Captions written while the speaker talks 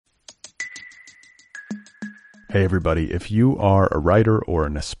Hey everybody, if you are a writer or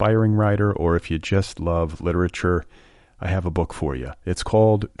an aspiring writer, or if you just love literature, I have a book for you. It's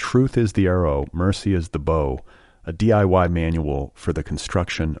called Truth is the Arrow, Mercy is the Bow, a DIY manual for the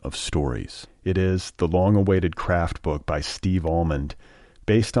construction of stories. It is the long-awaited craft book by Steve Almond,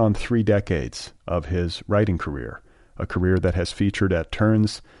 based on 3 decades of his writing career, a career that has featured at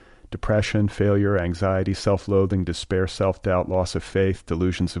turns depression, failure, anxiety, self-loathing, despair, self-doubt, loss of faith,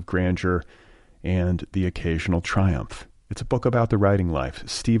 delusions of grandeur, and the occasional triumph. It's a book about the writing life.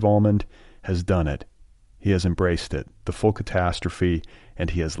 Steve Almond has done it. He has embraced it, the full catastrophe, and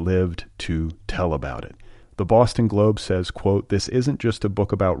he has lived to tell about it. The Boston Globe says, quote, "This isn't just a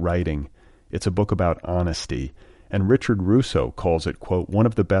book about writing, it's a book about honesty." And Richard Russo calls it, quote, "one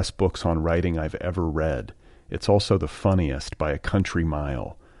of the best books on writing I've ever read. It's also the funniest by a country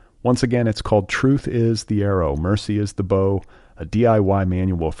mile." Once again, it's called Truth is the Arrow, Mercy is the Bow, a DIY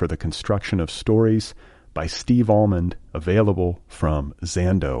manual for the construction of stories by Steve Almond, available from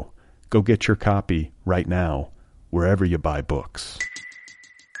Zando. Go get your copy right now, wherever you buy books.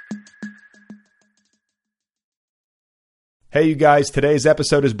 Hey, you guys, today's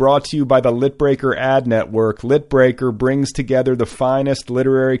episode is brought to you by the Litbreaker Ad Network. Litbreaker brings together the finest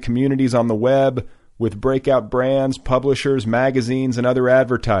literary communities on the web with breakout brands, publishers, magazines, and other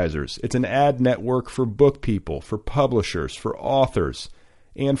advertisers. It's an ad network for book people, for publishers, for authors,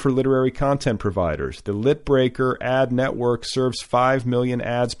 and for literary content providers. The Litbreaker Ad Network serves 5 million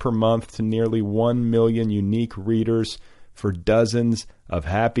ads per month to nearly 1 million unique readers for dozens of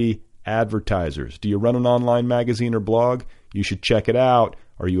happy advertisers. Do you run an online magazine or blog? You should check it out.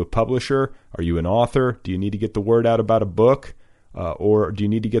 Are you a publisher? Are you an author? Do you need to get the word out about a book? Or do you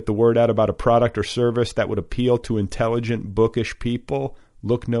need to get the word out about a product or service that would appeal to intelligent, bookish people?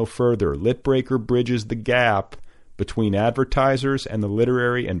 Look no further. Litbreaker bridges the gap between advertisers and the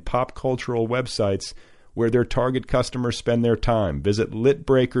literary and pop cultural websites where their target customers spend their time. Visit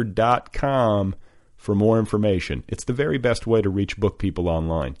litbreaker.com for more information. It's the very best way to reach book people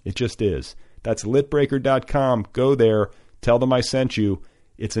online. It just is. That's litbreaker.com. Go there. Tell them I sent you.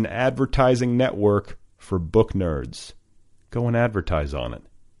 It's an advertising network for book nerds. Go and advertise on it.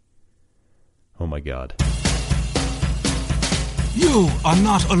 Oh my God. You are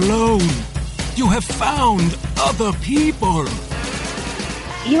not alone. You have found other people.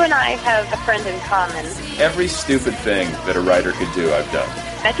 You and I have a friend in common. Every stupid thing that a writer could do, I've done.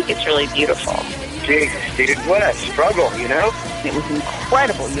 I think it's really beautiful. Jesus, dude, what a struggle, you know? It was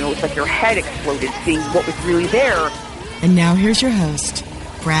incredible. You know, it's like your head exploded seeing what was really there. And now here's your host,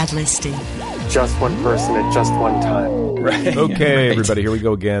 Brad Listy. Just one person at just one time. Right. Okay, everybody, here we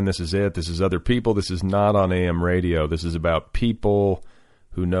go again. This is it. This is Other People. This is not on AM radio. This is about people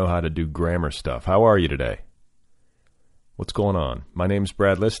who know how to do grammar stuff. How are you today? What's going on? My name's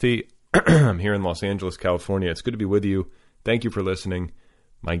Brad Listy. I'm here in Los Angeles, California. It's good to be with you. Thank you for listening.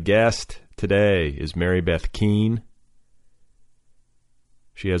 My guest today is Beth Keane.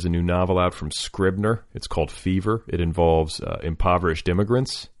 She has a new novel out from Scribner. It's called Fever. It involves impoverished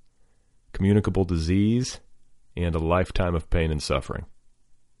immigrants, communicable disease, and a lifetime of pain and suffering,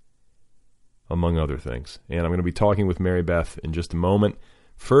 among other things. And I'm going to be talking with Beth in just a moment.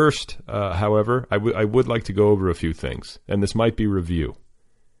 First, however, I would like to go over a few things, and this might be review.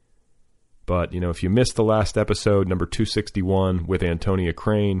 But, you know, if you missed the last episode, number 261, with Antonia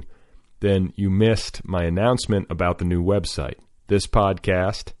Crane, then you missed my announcement about the new website. This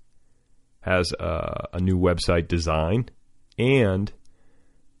podcast has a new website design and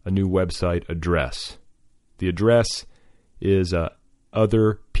a new website address. The address is otherppl.com.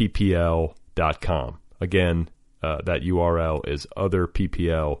 Again, that URL is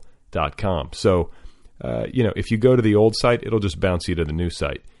otherppl.com. So, if you go to the old site, it'll just bounce you to the new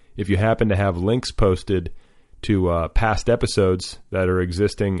site. If you happen to have links posted to past episodes that are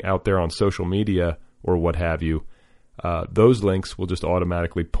existing out there on social media or what have you, those links will just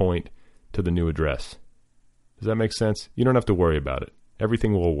automatically point to the new address. Does that make sense? You don't have to worry about it.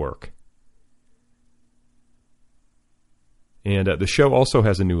 Everything will work. And the show also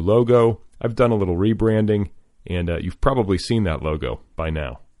has a new logo. I've done a little rebranding, and you've probably seen that logo by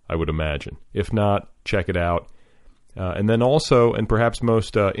now, I would imagine. If not, check it out. And then also, and perhaps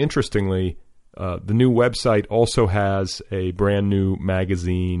most interestingly, the new website also has a brand new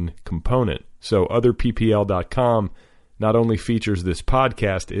magazine component. So otherppl.com not only features this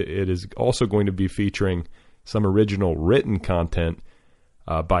podcast, it is also going to be featuring some original written content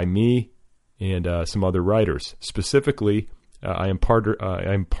by me and some other writers. Specifically, I am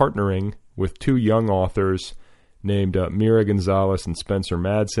partnering with 2 young authors named Mira Gonzalez and Spencer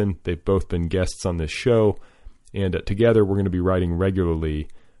Madsen. They've both been guests on this show, and together we're going to be writing regularly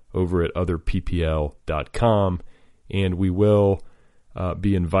over at otherppl.com, and we will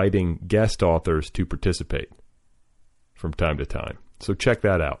be inviting guest authors to participate from time to time. So check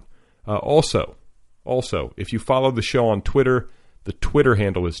that out. Also, if you follow the show on Twitter, the Twitter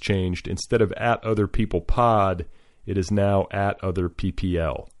handle has changed. Instead of @otherpeoplepod, it is now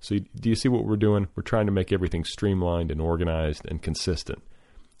 @otherppl. So do you see what we're doing? We're trying to make everything streamlined and organized and consistent.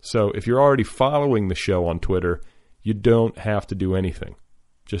 So if you're already following the show on Twitter, you don't have to do anything.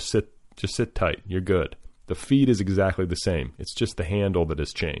 Just sit tight. You're good. The feed is exactly the same. It's just the handle that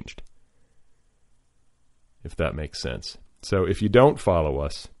has changed, if that makes sense. So if you don't follow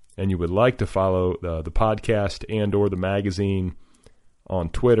us and you would like to follow the podcast and or the magazine on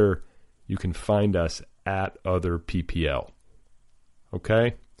Twitter, you can find us @otherppl.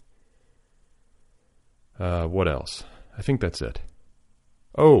 Okay? What else? I think that's it.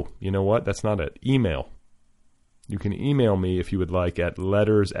 Oh, you know what? That's not it. Email. You can email me if you would like at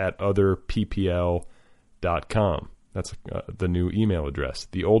letters@otherppl.com. That's the new email address.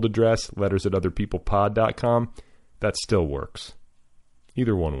 The old address, letters@otherpeoplepod.com, that still works.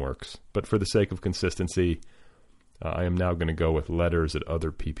 Either one works. But for the sake of consistency, I am now going to go with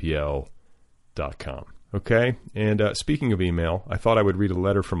letters@otherppl.com. Okay? And speaking of email, I thought I would read a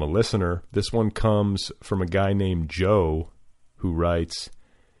letter from a listener. This one comes from a guy named Joe, who writes,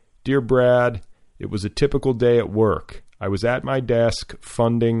 "Dear Brad, it was a typical day at work. I was at my desk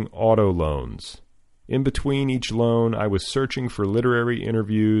funding auto loans. In between each loan, I was searching for literary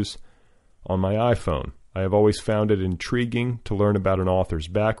interviews on my iPhone. I have always found it intriguing to learn about an author's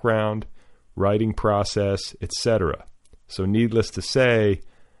background, writing process, etc. So needless to say,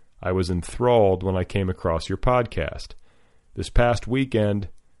 I was enthralled when I came across your podcast. This past weekend,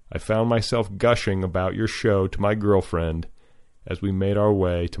 I found myself gushing about your show to my girlfriend as we made our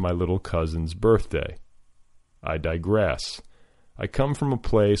way to my little cousin's birthday. I digress. I come from a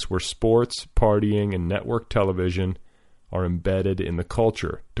place where sports, partying, and network television are embedded in the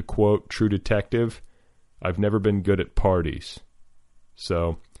culture. To quote True Detective, I've never been good at parties.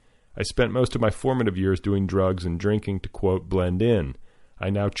 So, I spent most of my formative years doing drugs and drinking to, quote, blend in. I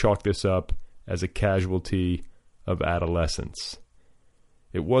now chalk this up as a casualty of adolescence.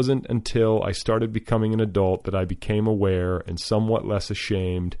 It wasn't until I started becoming an adult that I became aware and somewhat less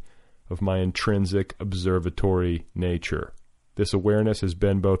ashamed of my intrinsic observatory nature. This awareness has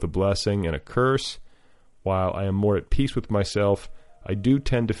been both a blessing and a curse. While I am more at peace with myself, I do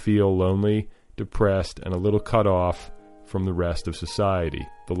tend to feel lonely, depressed, and a little cut off from the rest of society.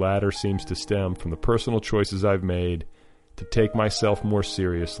 The latter seems to stem from the personal choices I've made to take myself more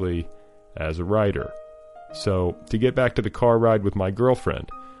seriously as a writer. So, to get back to the car ride with my girlfriend,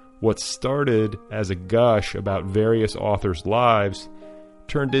 what started as a gush about various authors' lives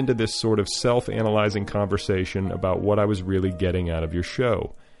turned into this sort of self-analyzing conversation about what I was really getting out of your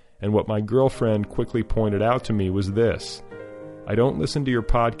show. And what my girlfriend quickly pointed out to me was this: I don't listen to your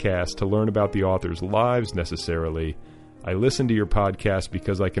podcast to learn about the authors' lives necessarily. I listen to your podcast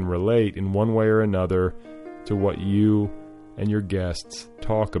because I can relate in one way or another to what you and your guests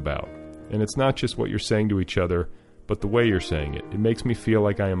talk about. And it's not just what you're saying to each other, but the way you're saying it. It makes me feel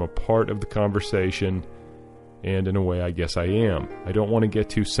like I am a part of the conversation, and in a way, I guess I am. I don't want to get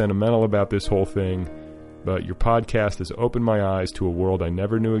too sentimental about this whole thing, but your podcast has opened my eyes to a world I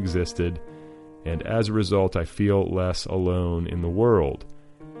never knew existed, and as a result, I feel less alone in the world.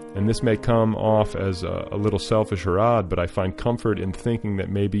 And this may come off as a little selfish or odd, but I find comfort in thinking that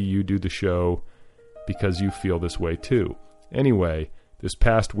maybe you do the show because you feel this way too. Anyway, this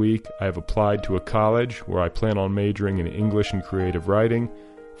past week, I have applied to a college where I plan on majoring in English and creative writing.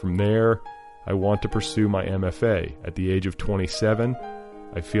 From there, I want to pursue my MFA. At the age of 27,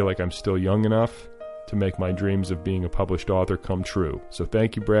 I feel like I'm still young enough to make my dreams of being a published author come true. So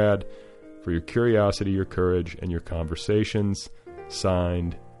thank you, Brad, for your curiosity, your courage, and your conversations.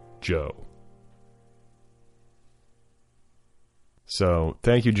 Signed, Joe. So,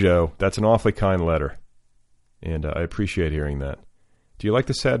 thank you, Joe. That's an awfully kind letter, and I appreciate hearing that. Do you like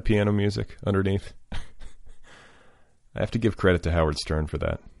the sad piano music underneath? I have to give credit to Howard Stern for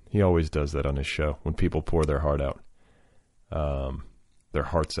that. He always does that on his show when people pour their heart out. Their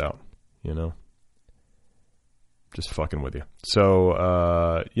hearts out, you know? Just fucking with you.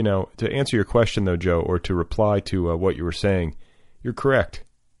 So, to answer your question, though, Joe, or to reply to what you were saying, you're correct.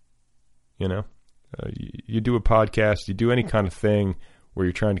 You know? You do a podcast, you do any kind of thing where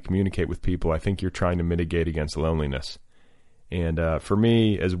you're trying to communicate with people, I think you're trying to mitigate against loneliness. And for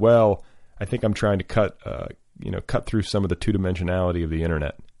me as well, I think I'm trying to cut through some of the two-dimensionality of the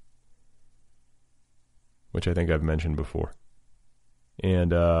internet, which I think I've mentioned before.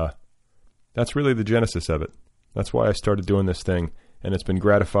 And that's really the genesis of it. That's why I started doing this thing. And it's been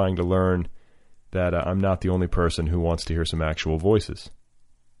gratifying to learn that I'm not the only person who wants to hear some actual voices.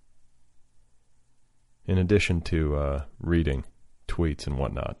 In addition to reading tweets and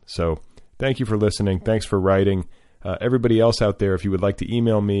whatnot. So thank you for listening. Thanks for writing. Everybody else out there, if you would like to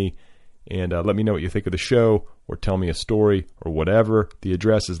email me and let me know what you think of the show or tell me a story or whatever, the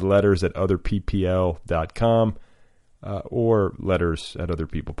address is letters@otherppl.com or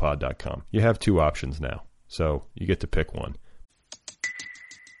letters@otherpeoplepod.com. You have two options now, so you get to pick one.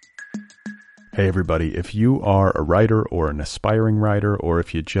 Hey everybody, if you are a writer or an aspiring writer, or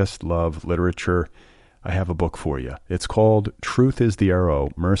if you just love literature, I have a book for you. It's called Truth is the Arrow,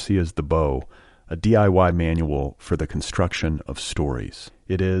 Mercy is the Bow, a DIY manual for the construction of stories.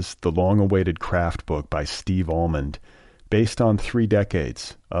 It is the long-awaited craft book by Steve Almond, based on 3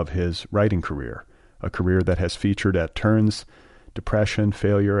 decades of his writing career, a career that has featured at turns depression,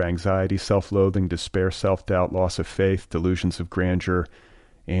 failure, anxiety, self-loathing, despair, self-doubt, loss of faith, delusions of grandeur,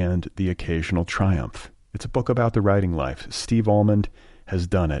 and the occasional triumph. It's a book about the writing life. Steve Almond has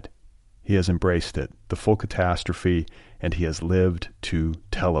done it. He has embraced it, the full catastrophe, and he has lived to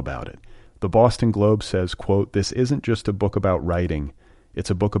tell about it. The Boston Globe says, quote, "This isn't just a book about writing, it's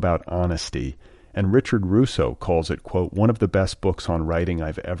a book about honesty." And Richard Russo calls it, quote, "one of the best books on writing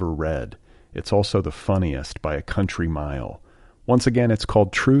I've ever read. It's also the funniest by a country mile." Once again, it's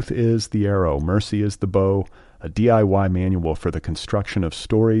called Truth is the Arrow, Mercy is the Bow, a DIY manual for the construction of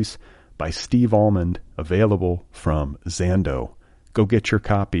stories by Steve Almond, available from Zando. Go get your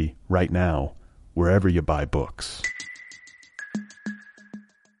copy right now, wherever you buy books.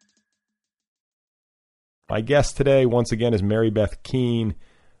 My guest today, once again, is Mary Beth Keane.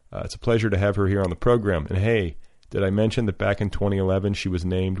 It's a pleasure to have her here on the program. And hey, did I mention that back in 2011, she was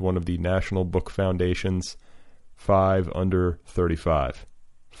named one of the National Book Foundation's 5 under 35.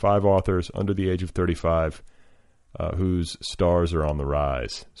 5 authors under the age of 35 whose stars are on the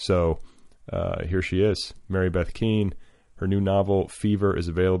rise. So here she is, Mary Beth Keane. Her new novel, Fever, is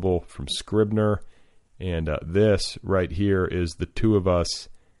available from Scribner. And this right here is the two of us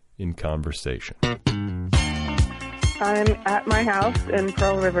in conversation. I'm at my house in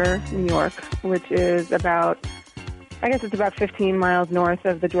Pearl River, New York, which is about 15 miles north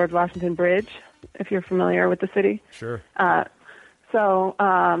of the George Washington Bridge, if you're familiar with the city. Sure. So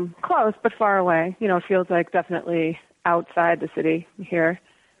close, but far away. You know, it feels like definitely outside the city here.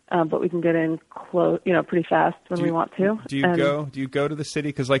 But we can get in close, pretty fast when we want to. Do you go to the city?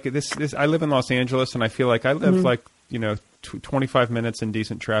 Because like this, I live in Los Angeles, and I feel like I live 25 minutes in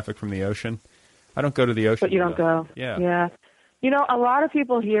decent traffic from the ocean. I don't go to the ocean. But you don't go. Yeah. You know, a lot of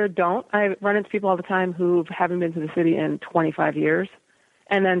people here don't. I run into people all the time who haven't been to the city in 25 years.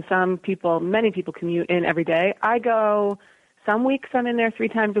 And then many people commute in every day. I go, some weeks I'm in there 3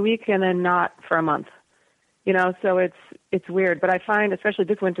 times a week, and then not for a month. You know, so it's weird. But I find, especially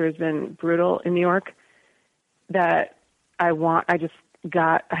this winter has been brutal in New York, that I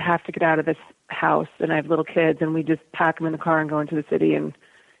have to get out of this house, and I have little kids, and we just pack them in the car and go into the city, and,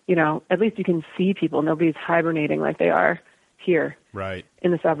 at least you can see people. Nobody's hibernating like they are here, right,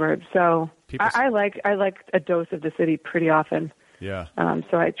 in the suburbs. So I like a dose of the city pretty often. Yeah.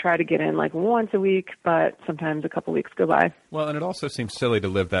 So I try to get in like once a week, but sometimes a couple weeks go by. Well, and it also seems silly to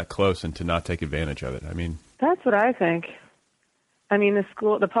live that close and to not take advantage of it. I mean, that's what I think. I mean, the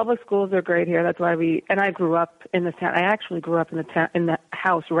public schools are great here. That's why I grew up in this town. I actually grew up in the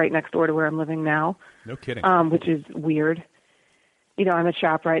house right next door to where I'm living now. No kidding. Which is weird. I'm at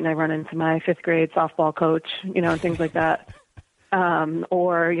ShopRite and I run into my 5th grade softball coach, and things like that.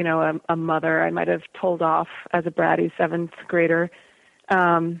 Or, a mother I might have told off as a bratty 7th grader.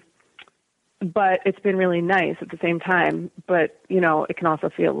 But it's been really nice at the same time. But, it can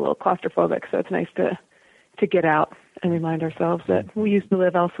also feel a little claustrophobic. So it's nice to get out and remind ourselves that we used to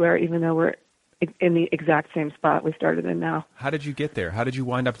live elsewhere, even though we're in the exact same spot we started in now. How did you get there? How did you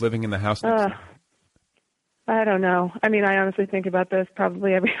wind up living in the house next door? I don't know. I mean, I honestly think about this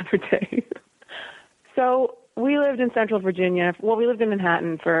probably every other day. So we lived in Central Virginia. Well, we lived in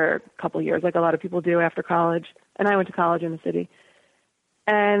Manhattan for a couple of years, like a lot of people do after college. And I went to college in the city.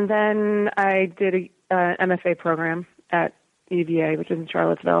 And then I did an MFA program at UVA, which is in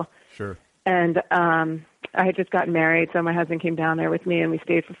Charlottesville. Sure. And I had just gotten married, so my husband came down there with me, and we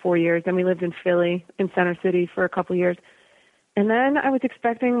stayed for 4 years. Then we lived in Philly, in Center City, for a couple of years. And then I was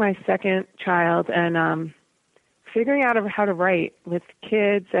expecting my second child and figuring out how to write with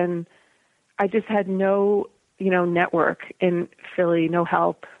kids, and I just had no, network in Philly, no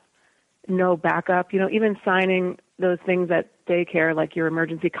help, no backup. Even signing those things at daycare, like your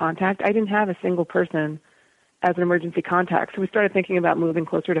emergency contact, I didn't have a single person as an emergency contact. So we started thinking about moving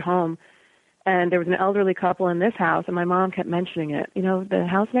closer to home. And there was an elderly couple in this house, and my mom kept mentioning it. You know, the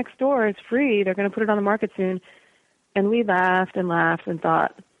house next door is free. They're going to put it on the market soon. And we laughed and laughed and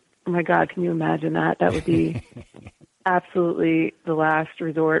thought, oh, my God, can you imagine that? That would be absolutely the last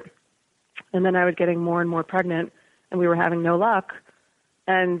resort. And then I was getting more and more pregnant, and we were having no luck.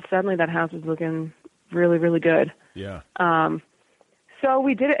 And suddenly that house was looking really, really good. Yeah. So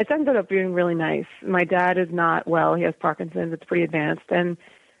we did it. It ended up being really nice. My dad is not well. He has Parkinson's. It's pretty advanced. And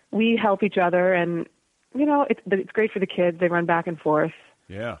we help each other. And, you know, it's great for the kids. They run back and forth.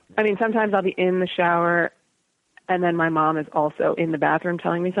 Yeah. I mean, sometimes I'll be in the shower, and then my mom is also in the bathroom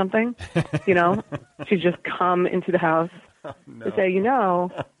telling me something. You know, she's just come into the house to say, you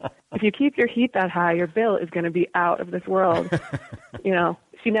know, if you keep your heat that high, your bill is going to be out of this world. You know,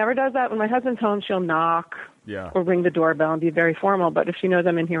 she never does that. When my husband's home, she'll knock or ring the doorbell and be very formal. But if she knows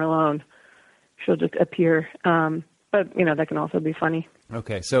I'm in here alone, she'll just appear. But, you know, that can also be funny.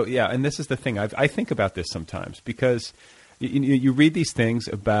 Okay. So, yeah, and this is the thing. I think about this sometimes because you read these things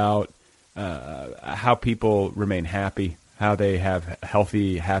about how people remain happy, how they have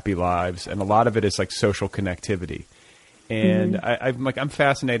healthy, happy lives. And a lot of it is like social connectivity. And I'm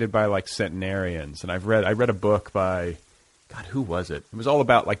fascinated by like centenarians. And I read a book by, God, who was it? It was all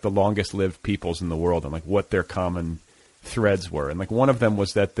about like the longest lived peoples in the world and like what their common threads were. And like one of them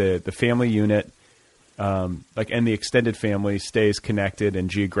was that the family unit, like, and the extended family stays connected and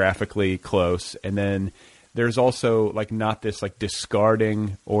geographically close. And then there's also like not this like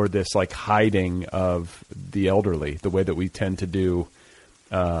discarding or this like hiding of the elderly the way that we tend to do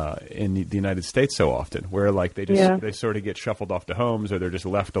in the United States so often, where like they sort of get shuffled off to homes or they're just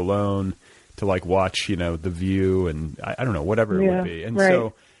left alone to like watch, you know, The View and I don't know, whatever it would be. And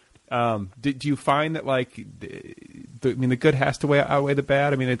so do you find that like, the good has to outweigh the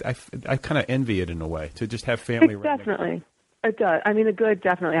bad? I mean, I kind of envy it in a way to just have family. Definitely. It does. I mean, the good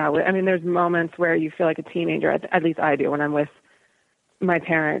definitely outweighs. I mean, there's moments where you feel like a teenager, at least I do when I'm with my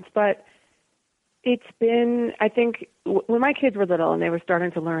parents. But it's been, I think, when my kids were little and they were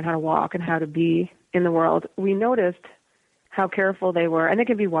starting to learn how to walk and how to be in the world, we noticed how careful they were. And they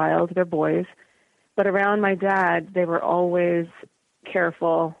can be wild, they're boys. But around my dad, they were always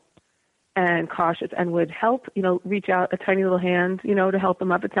careful and cautious and would help, you know, reach out a tiny little hand, you know, to help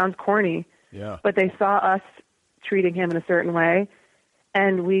them up. It sounds corny. Yeah. But they saw us treating him in a certain way,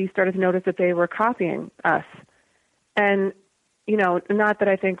 and we started to notice that they were copying us. And, you know, not that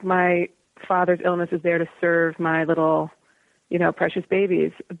I think my father's illness is there to serve my little, you know, precious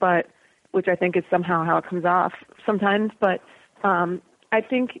babies, but which I think is somehow how it comes off sometimes. But I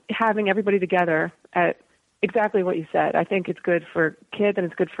think having everybody together at exactly what you said, I think it's good for kids and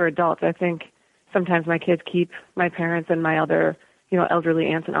it's good for adults. I think sometimes my kids keep my parents and my other, you know, elderly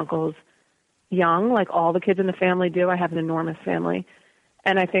aunts and uncles young, like all the kids in the family do. I have an enormous family.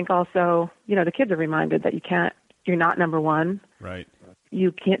 And I think also, you know, the kids are reminded that you're not number one. Right.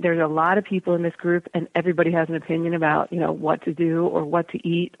 You can't, there's a lot of people in this group and everybody has an opinion about, you know, what to do or what to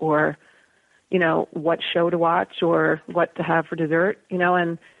eat or, you know, what show to watch or what to have for dessert, you know,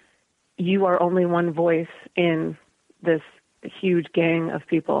 and you are only one voice in this huge gang of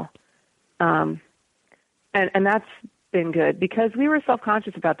people. And that's been good because we were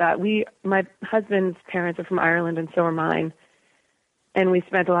self-conscious about that. My husband's parents are from Ireland and so are mine. And we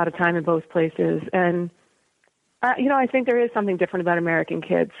spent a lot of time in both places. And, you know, I think there is something different about American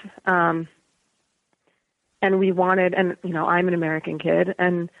kids. And we wanted, and, you know, I'm an American kid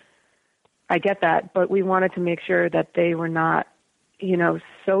and I get that, but we wanted to make sure that they were not, you know,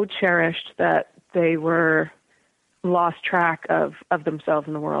 so cherished that they were lost track of themselves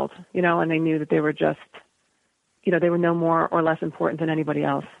in the world, you know, and they knew that they were just, you know, they were no more or less important than anybody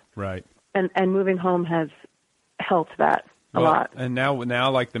else. Right. And moving home has helped that a lot. And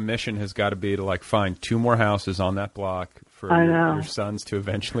now like the mission has got to be to like find 2 more houses on that block for your sons to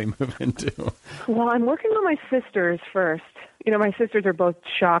eventually move into. Well, I'm working on my sisters first. You know, my sisters are both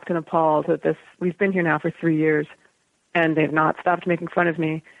shocked and appalled at this. We've been here now for 3 years and they've not stopped making fun of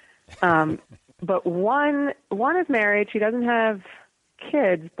me. But one is married. She doesn't have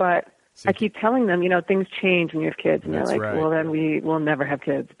kids, but I keep telling them, you know, things change when you have kids. And they're like, well, then we will never have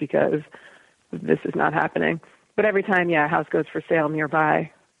kids because this is not happening. But every time, a house goes for sale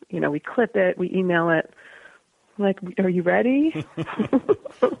nearby, you know, we clip it, we email it. Like, are you ready?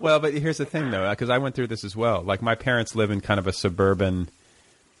 Well, but here's the thing, though, because I went through this as well. Like, my parents live in kind of a suburban,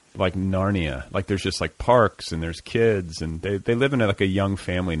 like, Narnia. Like, there's just, like, parks and there's kids. And they live in, like, a young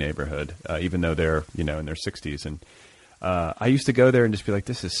family neighborhood, even though they're, you know, in their 60s. And I used to go there and just be like,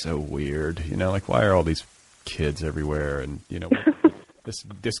 this is so weird. You know, like, why are all these kids everywhere? And, you know,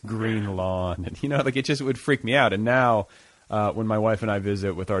 this green lawn. And, you know, like, it just would freak me out. And now when my wife and I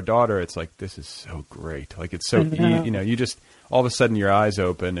visit with our daughter, it's like, this is so great. Like, it's so, you just, all of a sudden your eyes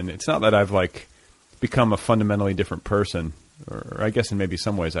open, and it's not that I've like become a fundamentally different person, or I guess in maybe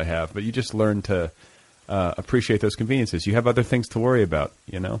some ways I have, but you just learn to appreciate those conveniences. You have other things to worry about,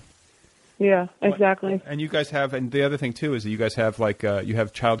 Yeah, exactly. And you guys have, and the other thing too is that you guys have like, you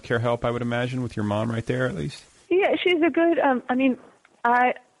have childcare help, I would imagine, with your mom right there at least. Yeah, she's a good,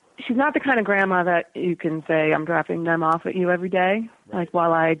 she's not the kind of grandma that you can say, I'm dropping them off at you every day, like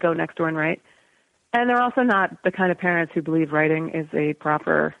while I go next door and write. And they're also not the kind of parents who believe writing is a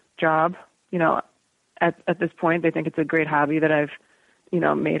proper job. At this point, they think it's a great hobby that I've,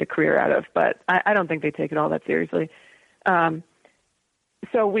 made a career out of. But I don't think they take it all that seriously. So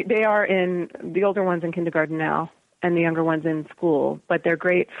they are the older one's in kindergarten now, and the younger one's in school. But they're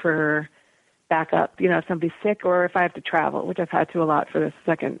great for backup, if somebody's sick or if I have to travel, which I've had to a lot for this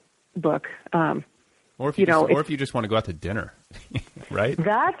second book. Or if you just want to go out to dinner, right?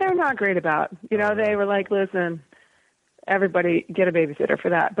 That they're not great about. They were like, listen, everybody get a babysitter for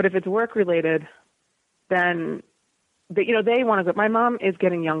that. But if it's work related, then they want to go. My mom is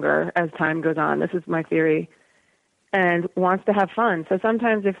getting younger as time goes on. This is my theory, and wants to have fun. So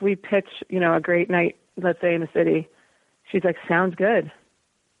sometimes if we pitch, a great night, let's say in the city, she's like, sounds good.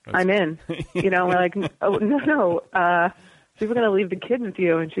 I'm in. We're like, oh, no. We were going to leave the kids with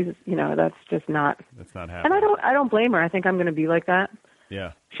you, and she's, that's just not. That's not happening. And I don't blame her. I think I'm going to be like that.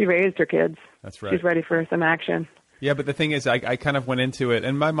 Yeah. She raised her kids. That's right. She's ready for some action. Yeah, but the thing is, I kind of went into it,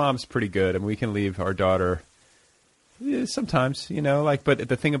 and my mom's pretty good, and we can leave our daughter sometimes, but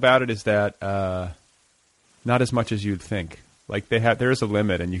the thing about it is that not as much as you'd think. Like there is a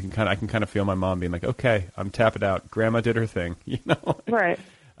limit, and I can kind of feel my mom being like, okay, I'm tapping out. Grandma did her thing, Right.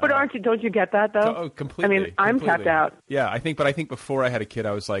 But don't you get that though? Oh, completely. I mean, I'm tapped out. Yeah, I think before I had a kid,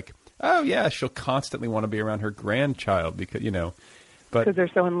 I was like, oh yeah, she'll constantly want to be around her grandchild because because they're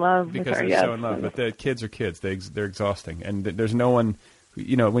so in love. Because they're so in love. But the kids are kids. They're exhausting, and there's no one.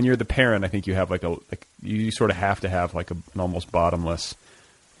 When you're the parent, I think you have you sort of have to have like an almost bottomless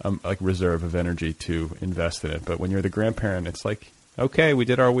reserve of energy to invest in it. But when you're the grandparent, it's like, okay, we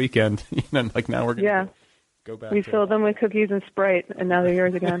did our weekend. Like now we're gonna go back. We filled them with cookies and Sprite, and now they're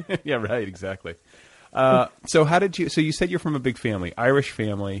yours again. Yeah, right, exactly. So how did you? So you said you're from a big family, Irish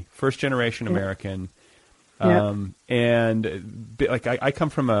family, first generation American, and like I come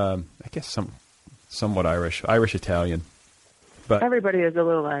from I guess somewhat Irish Italian. But everybody is a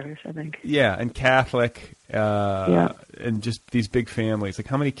little Irish, I think. Yeah, and Catholic, and just these big families. Like,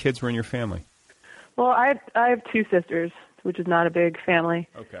 how many kids were in your family? Well, I have two sisters, which is not a big family.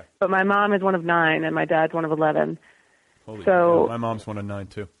 Okay. But my mom is one of 9, and my dad's one of 11. Holy so my mom's one of 9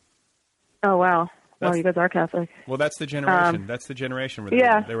 too. Oh wow! Well, you guys are Catholic. Well, that's the generation. That's the generation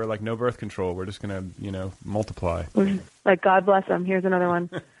where they were like, no birth control. We're just gonna, multiply. Like, God bless them. Here's another one.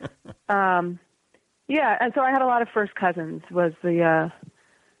 Yeah, and so I had a lot of first cousins. Was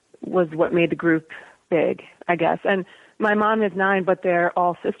what made the group big, I guess. And my mom is 9, but they're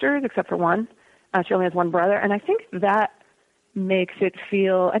all sisters except for one. She only has one brother, and I think that makes it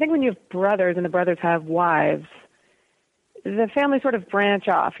feel. I think when you have brothers and the brothers have wives, the families sort of branch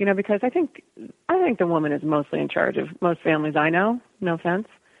off, because I think the woman is mostly in charge of most families I know. No offense.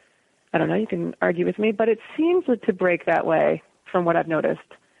 I don't know. You can argue with me, but it seems to break that way from what I've noticed.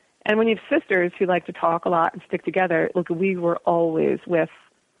 And when you have sisters who like to talk a lot and stick together, look, we were always with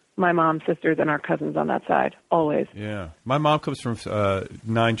my mom's sisters and our cousins on that side, always. Yeah. My mom comes from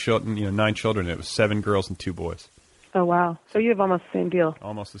 9 children, 9 children. It was 7 girls and 2 boys. Oh, wow. So you have almost the same deal.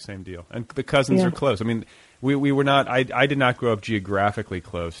 Almost the same deal. And the cousins are close. I mean, we were not, I did not grow up geographically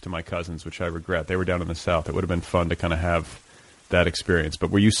close to my cousins, which I regret. They were down in the South. It would have been fun to kind of have that experience. But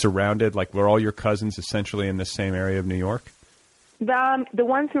were you surrounded, like, were all your cousins essentially in the same area of New York? The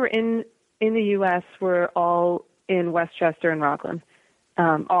ones who were in the U.S. were all in Westchester and Rockland,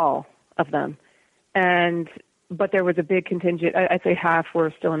 all of them. But there was a big contingent. I'd say half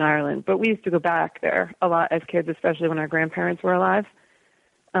were still in Ireland. But we used to go back there a lot as kids, especially when our grandparents were alive.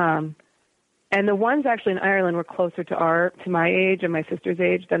 And the ones actually in Ireland were closer to my age and my sister's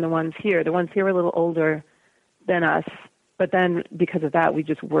age than the ones here. The ones here were a little older than us. But then because of that, we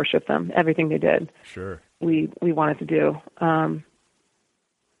just worshiped them, everything they did. Sure. We wanted to do.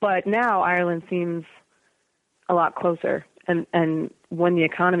 But now Ireland seems a lot closer. And when the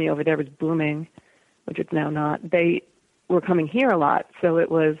economy over there was booming, which it's now not, they were coming here a lot. So it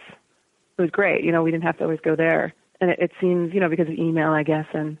was great. We didn't have to always go there. And it seems, because of email, I guess,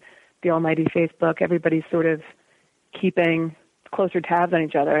 and the almighty Facebook, everybody's sort of keeping closer tabs on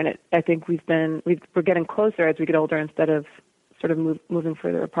each other. And I think we're getting closer as we get older instead of sort of moving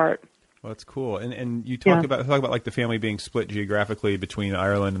further apart. Well, that's cool. And you talk about like the family being split geographically between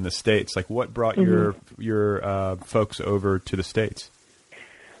Ireland and the States. Like, what brought your folks over to the States?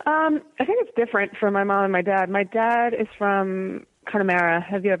 I think it's different for my mom and my dad. My dad is from Connemara.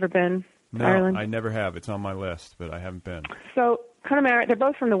 Have you ever been to Ireland? No, I never have. It's on my list, but I haven't been. So Connemara, they're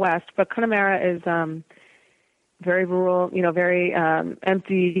both from the West, but Connemara is very rural, very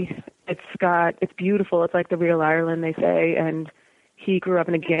empty. It's beautiful. It's like the real Ireland, they say, and he grew up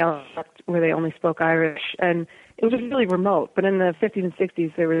in a Gaelic where they only spoke Irish, and it was just really remote. But in the 50s and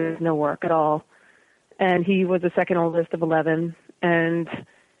 60s, there was no work at all, and he was the second oldest of 11, and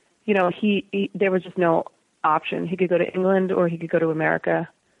there was just no option. He could go to England or he could go to America.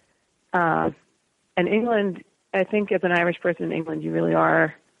 And England, I think as an Irish person in England, you really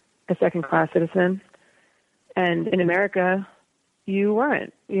are a second-class citizen. And in America, you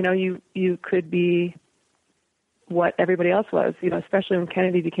weren't. You could be what everybody else was, especially when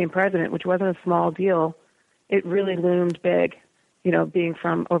Kennedy became president, which wasn't a small deal. It really loomed big, being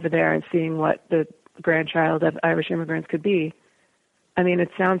from over there and seeing what the grandchild of Irish immigrants could be. I mean, it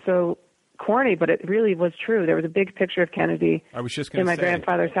sounds so corny, but it really was true. There was a big picture of Kennedy in my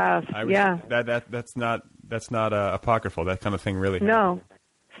grandfather's house. That's not apocryphal. That kind of thing really happened. No.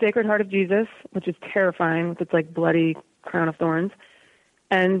 Sacred Heart of Jesus, which is terrifying with its like bloody crown of thorns,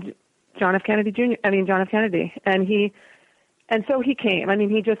 and John F. Kennedy. And so he came. I mean,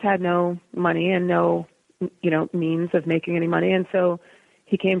 he just had no money and no, means of making any money. And so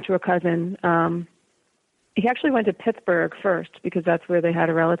he came to a cousin. He actually went to Pittsburgh first because that's where they had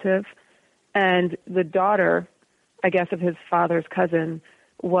a relative. And the daughter, I guess, of his father's cousin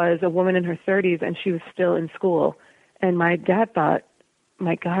was a woman in her 30s, and she was still in school. And my dad thought,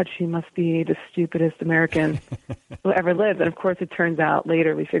 my God, she must be the stupidest American who ever lived. And, of course, it turns out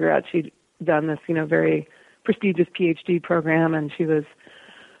later we figure out she'd done this, very prestigious PhD program, and she was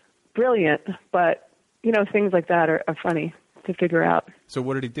brilliant. But, things like that are funny to figure out. So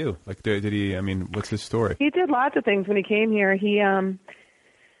what did he do? Like, did he, what's his story? He did lots of things when he came here. He, in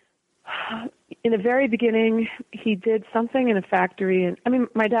the very beginning, he did something in a factory. And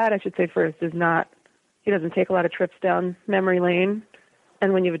my dad, I should say first, he doesn't take a lot of trips down memory lane.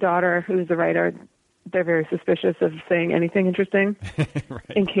 And when you have a daughter who's a writer, they're very suspicious of saying anything interesting right.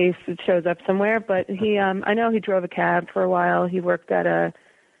 in case it shows up somewhere. But he, I know he drove a cab for a while. He worked at a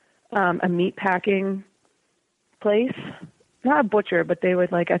meat packing place. Not a butcher, but they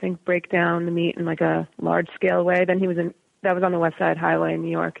would break down the meat in a large scale way. Then that was on the West Side Highway in New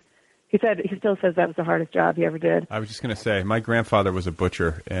York. He still says that was the hardest job he ever did. I was just going to say, my grandfather was a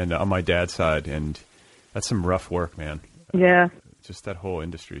butcher, and on my dad's side, and that's some rough work, man. Yeah. Just that whole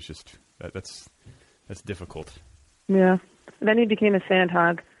industry is just that's difficult. Yeah. Then he became a sand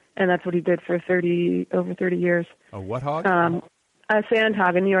hog, and that's what he did for over 30 years. A what hog? A sand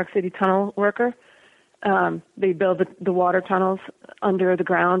hog, a New York City tunnel worker. They build the water tunnels under the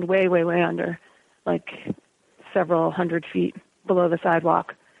ground, way, way, way under, several hundred feet below the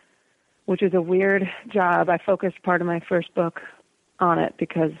sidewalk, which is a weird job. I focused part of my first book on it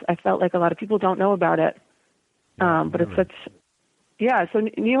because I felt like a lot of people don't know about it. But it's such... Yeah, so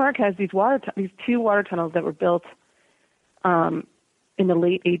New York has these two water tunnels that were built in the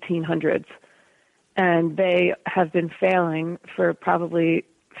late 1800s, and they have been failing for probably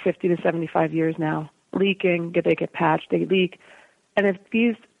 50 to 75 years now, leaking. They get patched, they leak. And if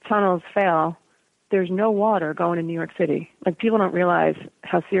these tunnels fail, there's no water going in New York City. People don't realize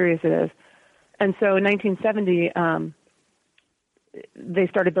how serious it is. And so in 1970, they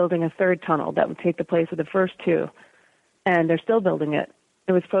started building a third tunnel that would take the place of the first two. And they're still building it.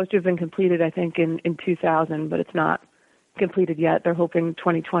 It was supposed to have been completed, I think, in 2000, but it's not completed yet. They're hoping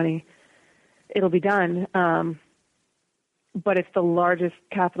 2020 it'll be done. But it's the largest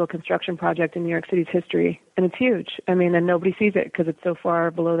capital construction project in New York City's history, and it's huge. And nobody sees it because it's so far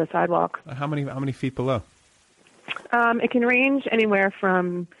below the sidewalk. How many feet below? It can range anywhere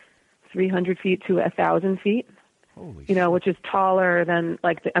from 300 feet to 1,000 feet. Holy shit. Which is taller than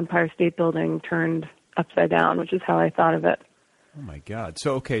the Empire State Building turned upside down, which is how I thought of it. Oh my God!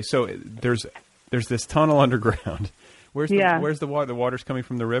 So there's this tunnel underground. Where's the water? The water's coming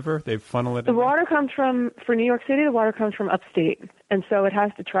from the river. They funnel it. The water comes for New York City. The water comes from upstate, and so it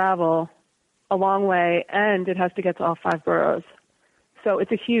has to travel a long way, and it has to get to all 5 boroughs. So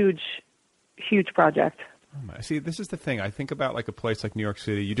it's a huge, huge project. Oh my. See, this is the thing. I think about a place like New York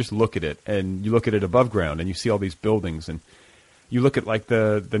City. You just look at it, and you look at it above ground, and you see all these buildings, and you look at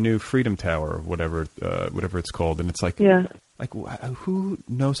the new Freedom Tower or whatever it's called, and it's who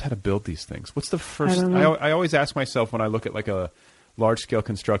knows how to build these things? What's the first? I always ask myself when I look at a large-scale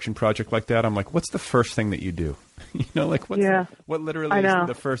construction project like that, I'm like, what's the first thing that you do? What literally is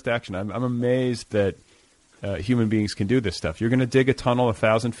the first action? I'm amazed that human beings can do this stuff. You're going to dig a tunnel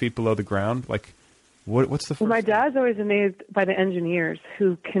 1,000 feet below the ground? Like, what's the first my dad's always amazed by the engineers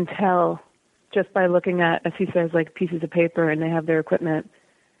who can tell just by looking at, as he says, like pieces of paper, and they have their equipment,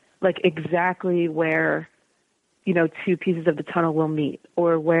 like exactly where, two pieces of the tunnel will meet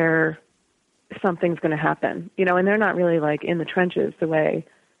or where something's going to happen, and they're not really like in the trenches the way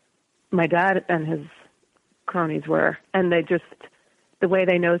my dad and his cronies were. And the way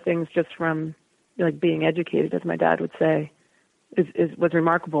they know things just from like being educated, as my dad would say, was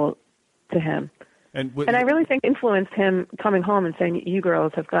remarkable to him. And I really think influenced him coming home and saying, you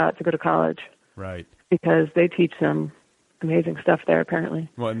girls have got to go to college. Right. Because they teach them amazing stuff there, apparently.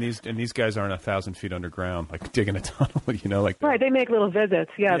 Well, and these guys aren't 1,000 feet underground, like digging a tunnel, like. Right, they make little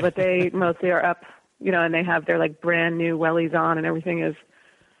visits, yeah, but they mostly are up, and they have their like brand new wellies on, and everything is,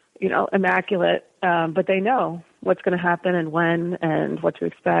 immaculate. But they know what's going to happen and when and what to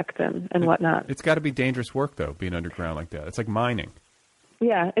expect and whatnot. It's got to be dangerous work, though, being underground like that. It's like mining.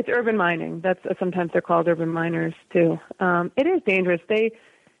 Yeah, it's urban mining. That's sometimes they're called urban miners too. It is dangerous. They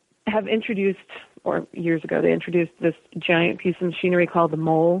have introduced, or years ago, they introduced this giant piece of machinery called the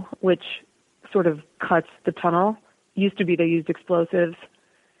mole, which sort of cuts the tunnel. Used to be they used explosives,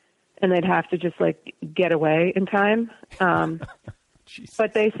 and they'd have to just like get away in time.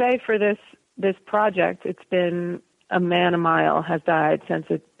 But they say for this project, it's been a man a mile has died since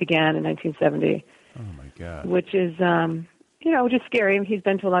it began in 1970. Oh my God! Which is which is scary. He's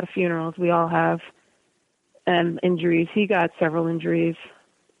been to a lot of funerals. We all have, and injuries. He got several injuries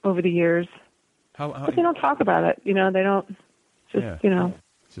over the years. But they don't talk about it. They don't.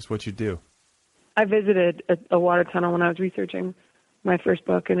 It's just what you do. I visited a water tunnel when I was researching my first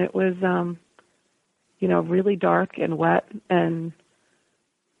book, and it was, really dark and wet and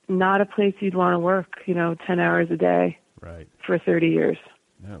not a place you'd want to work, 10 hours a day for 30 years.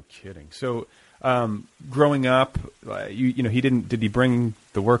 No kidding. So growing up, did he bring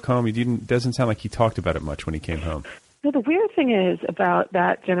the work home? Doesn't sound like he talked about it much when he came home. No, the weird thing is about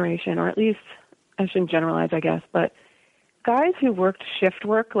that generation, or at least I shouldn't generalize, I guess, but guys who worked shift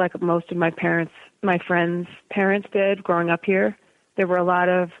work like most of my friends' parents did growing up here, there were a lot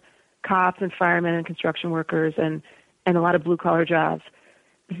of cops and firemen and construction workers and a lot of blue-collar jobs.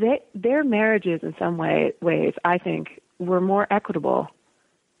 Their marriages in some ways, I think, were more equitable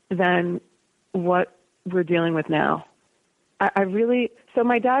than what we're dealing with now. So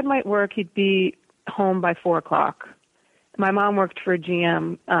my dad might work, he'd be home by 4 o'clock. My mom worked for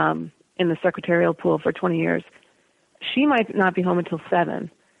GM in the secretarial pool for 20 years. She might not be home until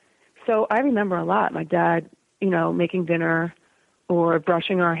 7. So I remember a lot. My dad, making dinner or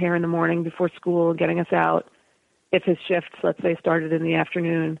brushing our hair in the morning before school, getting us out if his shifts, let's say, started in the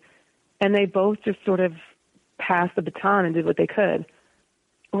afternoon. And they both just sort of passed the baton and did what they could.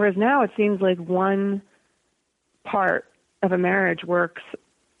 Whereas now it seems like one part of a marriage works,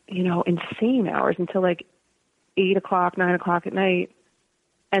 insane hours until like 8 o'clock, 9 o'clock at night,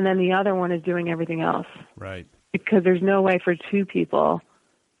 and then the other one is doing everything else. Right. Because there's no way for two people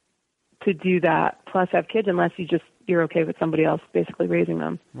to do that, plus have kids, unless you're okay with somebody else basically raising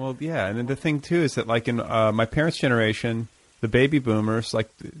them. Well, yeah, and then the thing, too, is that like in my parents' generation, the baby boomers, like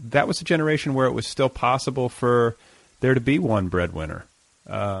that was a generation where it was still possible for there to be one breadwinner.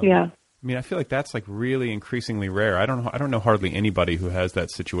 Yeah. I mean, I feel like that's like really increasingly rare. I don't know hardly anybody who has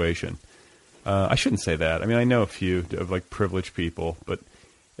that situation. I shouldn't say that. I mean, I know a few of like privileged people, but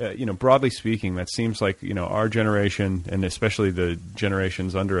broadly speaking, that seems like our generation and especially the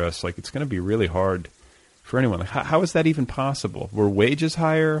generations under us, like it's going to be really hard for anyone. Like, how is that even possible? Were wages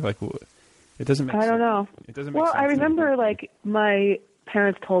higher? Like, it doesn't make sense. I don't know. It doesn't make sense. Well, I remember like my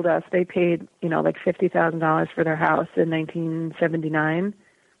parents told us they paid like $50,000 for their house in 1979.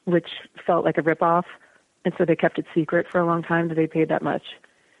 Which felt like a ripoff, and so they kept it secret for a long time that they paid that much.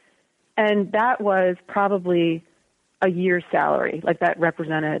 And that was probably a year's salary, like that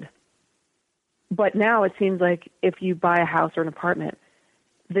represented. But now it seems like if you buy a house or an apartment,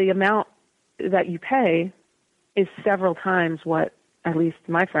 the amount that you pay is several times what at least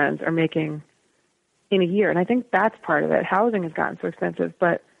my friends are making in a year. And I think that's part of it. Housing has gotten so expensive,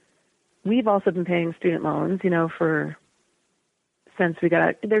 but we've also been paying student loans, since we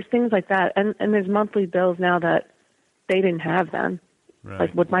got, there's things like that. And there's monthly bills now that they didn't have then. Right.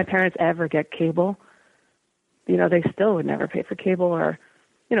 Like, would my parents ever get cable? They still would never pay for cable or,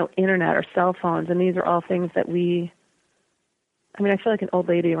 internet or cell phones. And these are all things that I feel like an old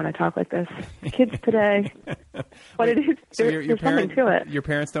lady when I talk like this. Kids today. But it is, there's something to it. Your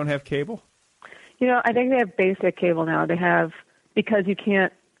parents don't have cable? I think they have basic cable now. They have because you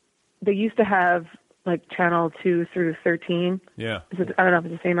can't. They used to have like channel 2 through 13. Yeah. I don't know if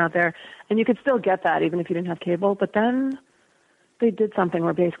it's the same out there, and you could still get that even if you didn't have cable. But then they did something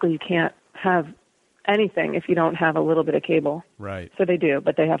where basically you can't have anything if you don't have a little bit of cable. Right. So they do,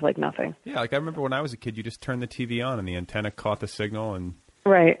 but they have like nothing. Yeah, like I remember when I was a kid, you just turned the TV on and the antenna caught the signal. And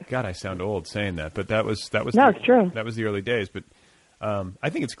Right. God, I sound old saying that, but that was No, it's true. That was the early days. But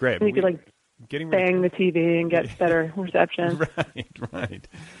I think it's great. And you could like bang the TV and get better reception. Right.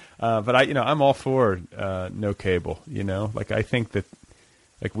 But I'm all for no cable. Like I think that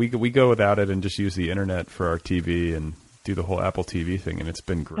like we go without it and just use the internet for our TV and do the whole Apple TV thing, and it's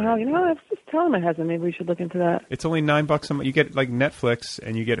been great. Oh, I was just telling my husband maybe we should look into that. It's only $9 a month. You get like Netflix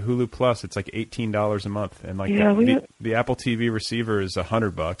and you get Hulu Plus. It's like $18 a month, and like the Apple TV receiver is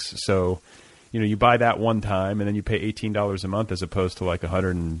 $100. So, you buy that one time, and then you pay $18 a month as opposed to like $100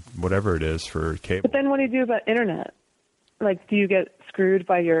 and whatever it is for cable. But then what do you do about internet? Like, do you get screwed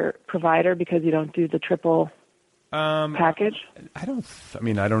by your provider because you don't do the triple package? I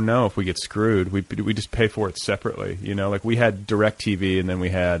don't know if we get screwed. We just pay for it separately. Like we had DirecTV and then we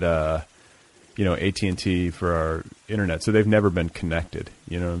had AT&T for our internet. So they've never been connected.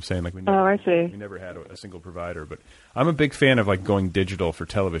 You know what I'm saying? Like I see. We never had a single provider. But I'm a big fan of like going digital for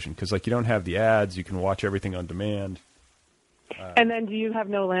television because like you don't have the ads. You can watch everything on demand. And then do you have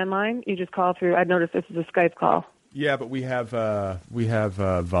no landline? You just call through. I noticed this is a Skype call. Yeah, but we have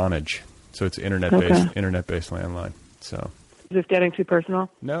Vonage. So it's internet-based landline. So is this getting too personal?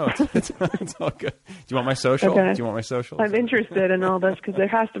 No, it's all good. Do you want my social? Okay. Do you want my social? I'm interested in all this because there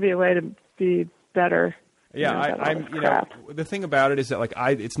has to be a way to be better. Yeah, I'm. The thing about it is that like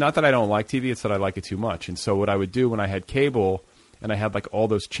it's not that I don't like TV; it's that I like it too much. And so what I would do when I had cable and I had like all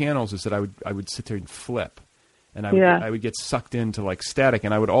those channels is that I would sit there and flip, and I would get sucked into like static,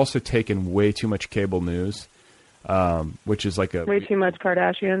 and I would also take in way too much cable news. Which is like way too much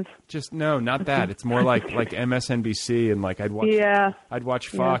Kardashians. Just no, not that. It's more like MSNBC and like I'd watch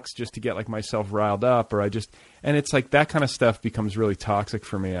Fox just to get like myself riled up, and it's like that kind of stuff becomes really toxic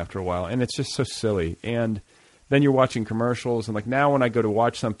for me after a while, and it's just so silly. And then you're watching commercials, and like now when I go to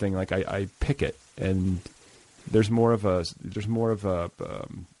watch something, like I pick it, and there's more of a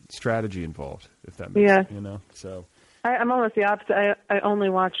strategy involved, if that makes sense. So I'm almost the opposite. I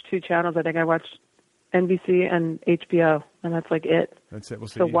only watch 2 channels. I think I watch NBC and HBO, and that's like it. That's it.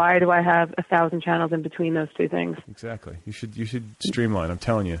 So why do I have 1,000 channels in between those 2 things? Exactly. You should streamline. I'm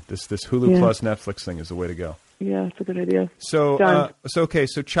telling you, this Hulu Plus Netflix thing is the way to go. Yeah, it's a good idea. So so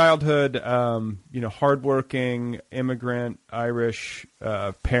childhood, hardworking, immigrant, Irish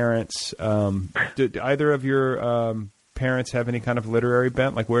parents. Did either of your parents have any kind of literary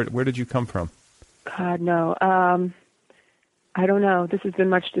bent? Like where did you come from? God, no. I don't know. This has been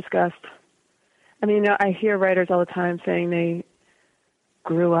much discussed. I mean, I hear writers all the time saying they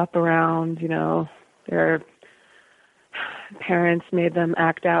grew up around, their parents made them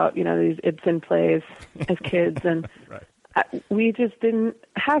act out, these Ibsen plays as kids, and right. We just didn't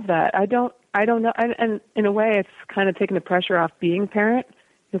have that. I don't know, and in a way, it's kind of taking the pressure off being a parent.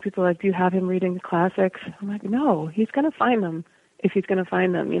 People are like, do you have him reading the classics? I'm like, no, he's going to find them if he's going to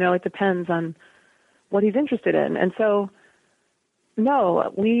find them. It depends on what he's interested in, and so.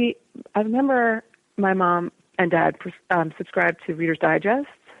 No, I remember my mom and dad subscribed to Reader's Digest.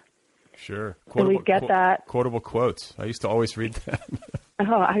 Sure. And we get that. Quotable quotes. I used to always read that.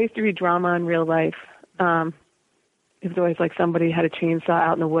 I used to read drama in real life. It was always like somebody had a chainsaw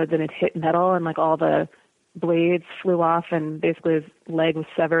out in the woods and it hit metal and like all the blades flew off and basically his leg was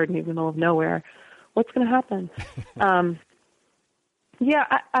severed and he was in the middle of nowhere. What's going to happen?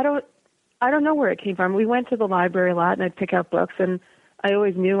 I don't know where it came from. We went to the library a lot, and I'd pick out books, and I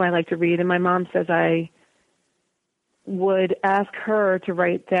always knew I liked to read. And my mom says I would ask her to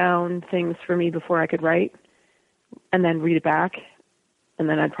write down things for me before I could write, and then read it back, and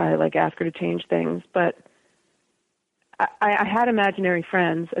then I'd probably ask her to change things. But I had imaginary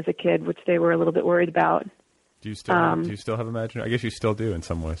friends as a kid, which they were a little bit worried about. Do you still have imaginary? I guess you still do in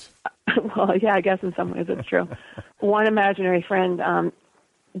some ways. Well, yeah, I guess in some ways that's true. One imaginary friend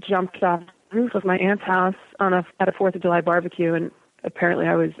jumped off the roof of my aunt's house at a 4th of July barbecue, and apparently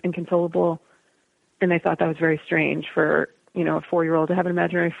I was inconsolable, and they thought that was very strange for, a 4-year-old to have an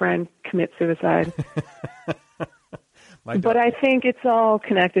imaginary friend commit suicide. But I think it's all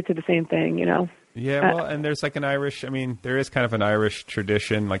connected to the same thing, Yeah, well, and there's like there is kind of an Irish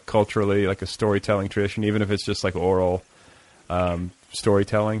tradition, like culturally, like a storytelling tradition, even if it's just like oral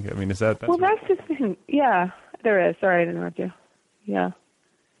storytelling. I mean, is that... Well, that's the thing. Yeah, there is. Sorry, I didn't interrupt you. Yeah.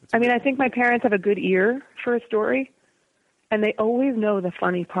 I think my parents have a good ear for a story, and they always know the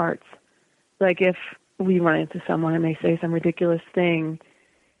funny parts. Like if we run into someone and they say some ridiculous thing,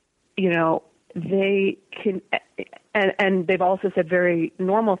 they can, and they've also said very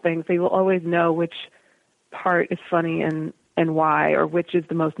normal things. They will always know which part is funny and why, or which is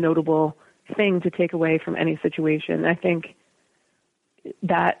the most notable thing to take away from any situation. I think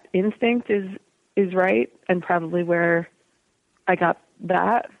that instinct is right, and probably where I got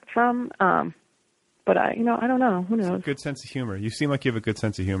that from. But I don't know. Who knows? It's a good sense of humor. You seem like you have a good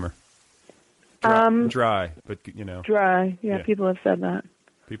sense of humor. Dry, but Dry. Yeah, people have said that.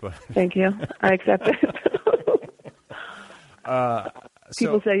 Thank you. I accept it.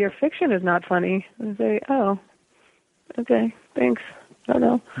 People say your fiction is not funny. I say, oh, okay, thanks. I don't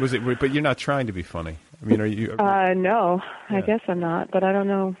know. Was it? But you're not trying to be funny. I mean, are you? No, Yeah. I guess I'm not. But I don't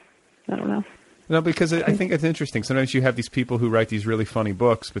know. No, because I think it's interesting. Sometimes you have these people who write these really funny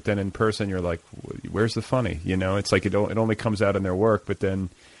books, but then in person you're like, where's the funny? It's like it only comes out in their work, but then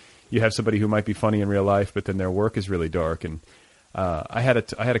you have somebody who might be funny in real life, but then their work is really dark. And I had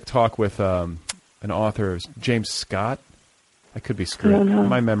a talk with an author, James Scott. I could be screwed.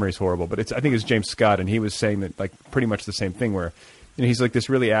 My memory's horrible, but I think it's James Scott, and he was saying that like pretty much the same thing where he's like this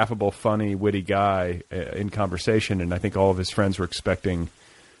really affable, funny, witty guy in conversation, and I think all of his friends were expecting,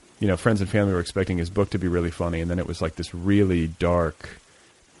 friends and family were expecting his book to be really funny, and then it was like this really dark,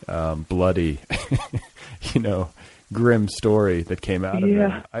 bloody, grim story that came out of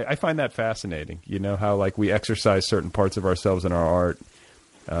it. I find that fascinating, how like we exercise certain parts of ourselves in our art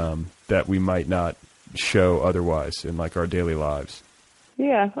that we might not show otherwise in like our daily lives.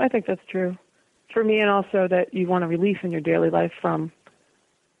 Yeah, I think that's true. For me, and also that you want a relief in your daily life from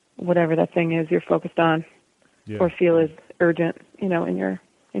whatever that thing is you're focused on or feel is urgent, in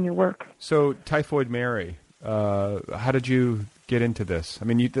your work. So, Typhoid Mary, how did you get into this? I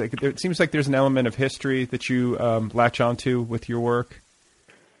mean, it seems like there's an element of history that you latch onto with your work.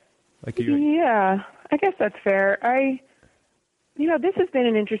 Yeah, I guess that's fair. This has been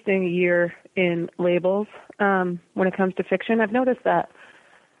an interesting year in labels when it comes to fiction. I've noticed that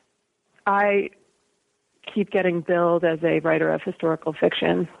I keep getting billed as a writer of historical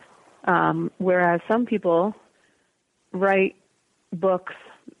fiction, whereas some people write books,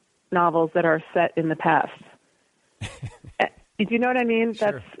 novels that are set in the past. Do you know what I mean?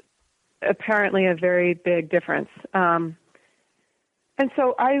 Sure. That's apparently a very big difference. And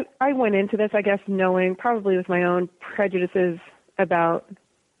so I went into this, I guess, knowing probably with my own prejudices about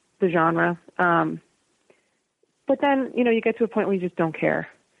the genre. But then, you get to a point where you just don't care.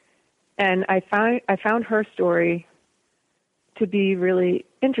 And I found her story to be really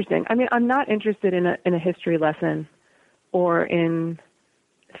interesting. I mean, I'm not interested in a history lesson or in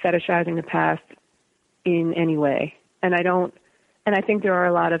fetishizing the past in any way. And I think there are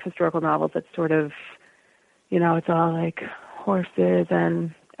a lot of historical novels that sort of, it's all like horses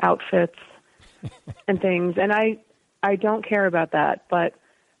and outfits and things. And I don't care about that, but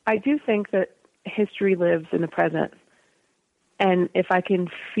I do think that history lives in the present. And if I can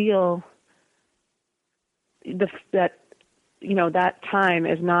feel that time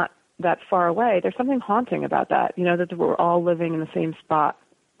is not that far away, there's something haunting about that, that we're all living in the same spot,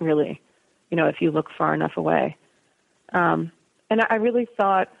 really, if you look far enough away. And I really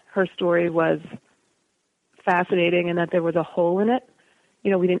thought her story was fascinating and that there was a hole in it.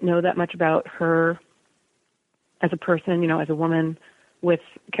 We didn't know that much about her as a person, as a woman with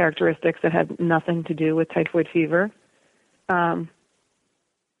characteristics that had nothing to do with typhoid fever.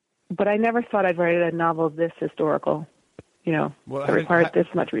 But I never thought I'd write a novel this historical, that required this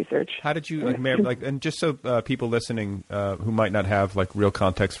much research. How did you, and just so people listening who might not have, real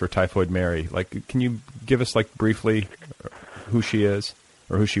context for Typhoid Mary, can you give us, briefly who she is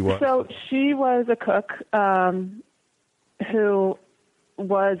or who she was? So she was a cook who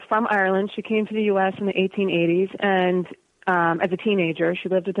was from Ireland. She came to the U.S. in the 1880s, and as a teenager, she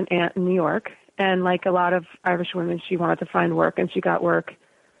lived with an aunt in New York. And like a lot of Irish women, she wanted to find work, and she got work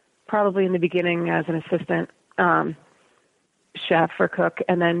probably in the beginning as an assistant chef or cook,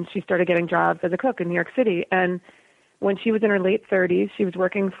 and then she started getting jobs as a cook in New York City. And when she was in her late 30s, she was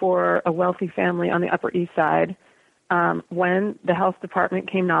working for a wealthy family on the Upper East Side when the health department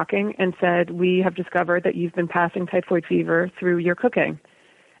came knocking and said, "We have discovered that you've been passing typhoid fever through your cooking."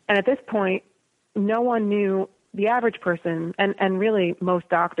 And at this point, no one knew, the average person, and really most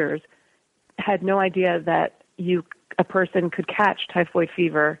doctors, had no idea that a person could catch typhoid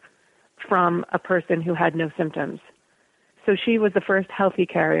fever from a person who had no symptoms. So she was the first healthy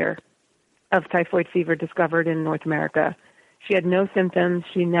carrier of typhoid fever discovered in North America. She had no symptoms.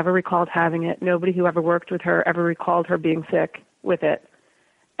 She never recalled having it. Nobody who ever worked with her ever recalled her being sick with it.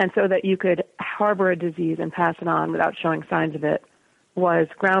 And so that you could harbor a disease and pass it on without showing signs of it was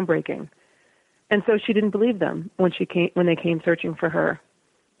groundbreaking. And so she didn't believe them when they came searching for her.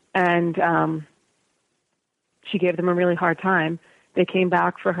 And she gave them a really hard time. They came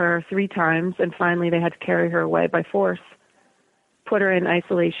back for her 3 times, and finally they had to carry her away by force, put her in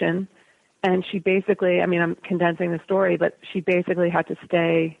isolation. And she basically, I mean, I'm condensing the story, but she basically had to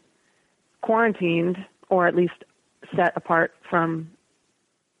stay quarantined, or at least set apart from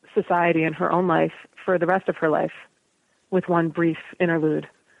society and her own life for the rest of her life, with one brief interlude.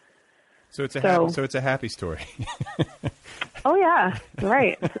 So it's a happy story. Oh yeah,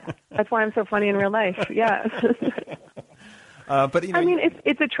 right. That's why I'm so funny in real life. Yeah. But I mean,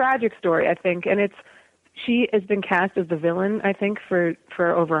 it's a tragic story, I think, and she has been cast as the villain, I think, for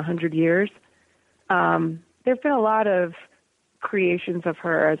over 100 years. There've been a lot of creations of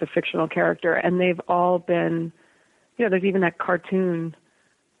her as a fictional character, and they've all been, there's even that cartoon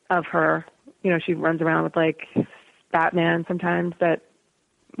of her. She runs around with like Batman sometimes, that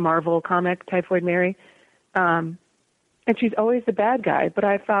Marvel comic, Typhoid Mary. And she's always the bad guy. But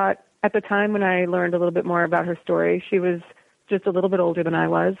I thought at the time when I learned a little bit more about her story, she was just a little bit older than I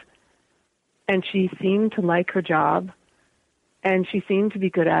was. And she seemed to like her job. And she seemed to be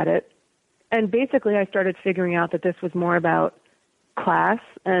good at it. And basically I started figuring out that this was more about class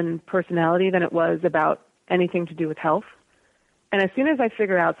and personality than it was about anything to do with health. And as soon as I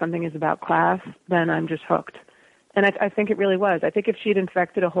figure out something is about class, then I'm just hooked. And I think it really was. I think if she'd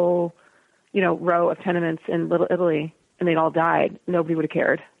infected a whole, row of tenements in Little Italy and they'd all died, nobody would have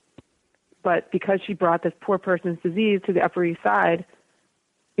cared. But because she brought this poor person's disease to the Upper East Side,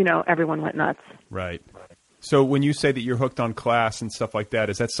 everyone went nuts. Right. So when you say that you're hooked on class and stuff like that,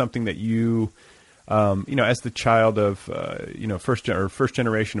 is that something that you, as the child of, first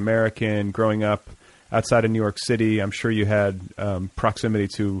generation American growing up outside of New York City, I'm sure you had proximity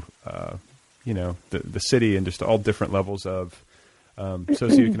to, the city and just all different levels of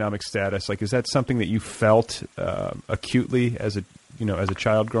socioeconomic status. Like, is that something that you felt acutely as a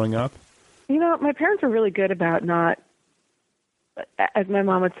child growing up? My parents were really good about not, as my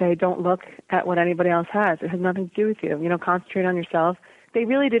mom would say, don't look at what anybody else has. It has nothing to do with you. Concentrate on yourself. They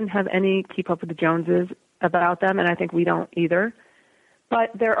really didn't have any keep up with the Joneses about them, and I think we don't either.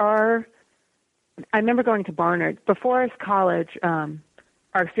 But I remember going to Barnard. Before college,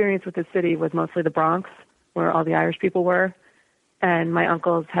 our experience with the city was mostly the Bronx, where all the Irish people were. And my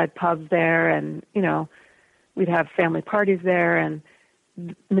uncles had pubs there, and, we'd have family parties there. And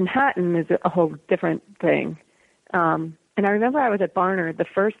Manhattan is a whole different thing. And I remember I was at Barnard the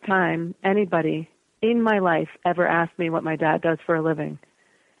first time anybody in my life ever asked me what my dad does for a living.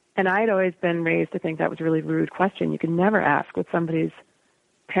 And I had always been raised to think that was a really rude question. You can never ask what somebody's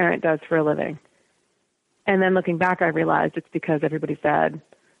parent does for a living. And then looking back, I realized it's because everybody's dad,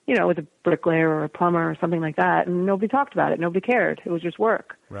 was a bricklayer or a plumber or something like that, and nobody talked about it. Nobody cared. It was just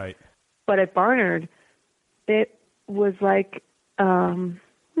work. Right. But at Barnard, it was like,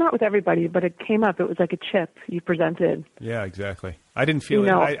 not with everybody, but it came up. It was like a chip you presented. Yeah, exactly. I didn't feel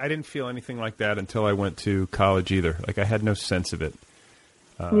I didn't feel anything like that until I went to college either. Like, I had no sense of it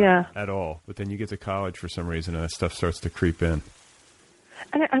at all. But then you get to college for some reason, and that stuff starts to creep in.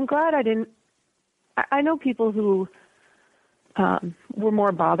 And I'm glad I didn't. I know people who were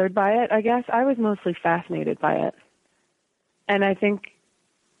more bothered by it, I guess. I was mostly fascinated by it. And I think,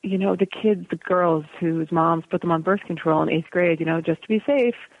 the kids, the girls whose moms put them on birth control in 8th grade, just to be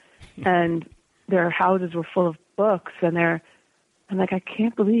safe, and their houses were full of books, and I'm like, I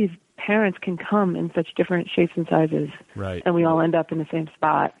can't believe parents can come in such different shapes and sizes. Right. And we all end up in the same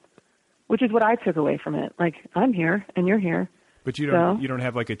spot, which is what I took away from it. Like, I'm here, and you're here. But you don't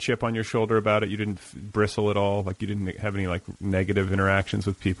have like a chip on your shoulder about it? You didn't bristle at all? Like, you didn't have any like negative interactions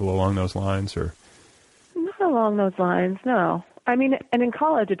with people along those lines? Or not along those lines, no. I mean, and in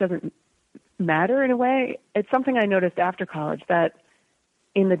college it doesn't matter in a way. It's something I noticed after college, that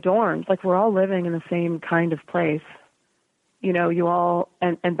in the dorms, like, we're all living in the same kind of place. You all,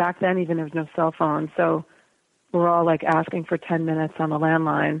 and back then even there was no cell phone, so we're all like asking for 10 minutes on the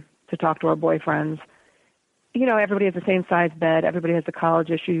landline to talk to our boyfriends. Everybody has the same size bed. Everybody has the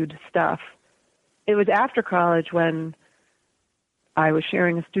college-issued stuff. It was after college when I was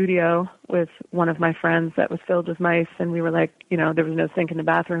sharing a studio with one of my friends that was filled with mice, and we were like, there was no sink in the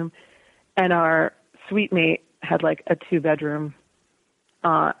bathroom, and our suite mate had like a 2-bedroom,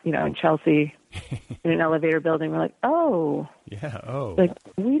 in Chelsea, in an elevator building. We're like, oh. Yeah, oh. Like,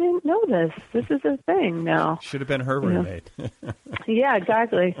 we didn't know this. This is a thing now. Should have been her roommate. Yeah,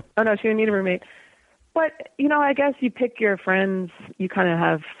 exactly. Oh, no, she didn't need a roommate. But, I guess you pick your friends, you kind of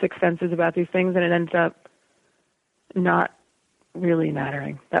have sixth senses about these things, and it ends up not really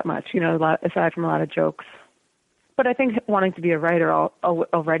mattering that much, aside from a lot of jokes. But I think wanting to be a writer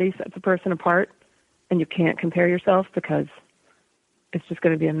already sets a person apart. and you can't compare yourself because it's just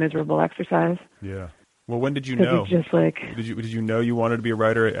going to be a miserable exercise. Yeah. Well, when did you know? Just like, did you know you wanted to be a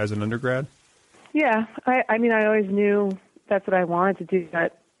writer as an undergrad? Yeah. I mean, I always knew that's what I wanted to do,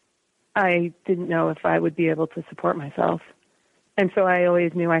 but I didn't know if I would be able to support myself. And so I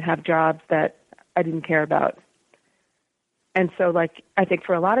always knew I'd have jobs that I didn't care about. And so, like, I think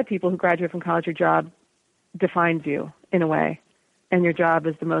for a lot of people who graduate from college, your job defines you in a way, and your job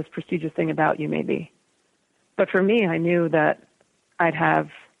is the most prestigious thing about you, maybe. But for me, I knew that I'd have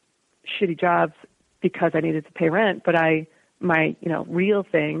shitty jobs because I needed to pay rent, but my real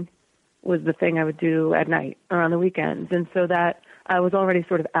thing was the thing I would do at night or on the weekends. And so that I was already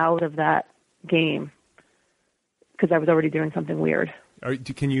sort of out of that game because I was already doing something weird.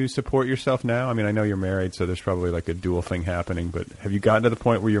 Can you support yourself now? I mean, I know you're married, so there's probably like a dual thing happening, but have you gotten to the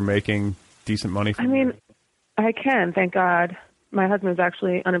point where you're making decent money from it? I can, thank God. My husband was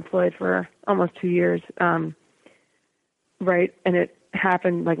actually unemployed for almost 2 years, right? And it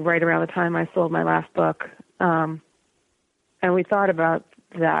happened like right around the time I sold my last book. And we thought about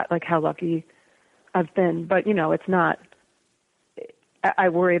that, like how lucky I've been. But, it's not. I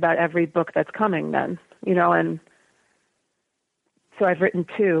worry about every book that's coming then, and so I've written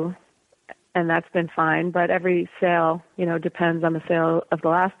 2, and that's been fine. But every sale, depends on the sale of the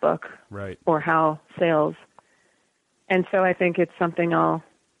last book, right? Or how sales. And so I think it's something I'll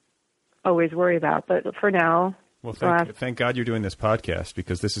always worry about. But for now, well, thank God you're doing this podcast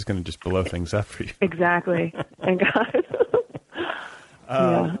because this is going to just blow things up for you. Exactly. Thank God.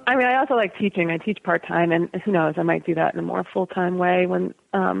 Yeah. I mean, I also like teaching. I teach part-time, and who knows, I might do that in a more full-time way when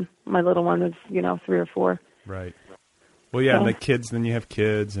my little one is, 3 or 4. Right. Well, yeah, and the kids, then you have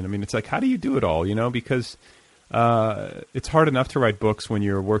kids. And, I mean, it's like, how do you do it all, because it's hard enough to write books when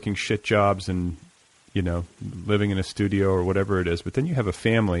you're working shit jobs and, living in a studio or whatever it is. But then you have a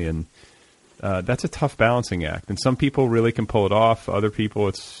family, and that's a tough balancing act. And some people really can pull it off. Other people,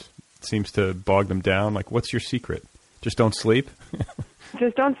 it seems to bog them down. Like, what's your secret? Just don't sleep?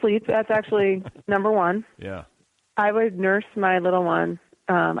 Just don't sleep. That's actually number 1. Yeah. I would nurse my little one.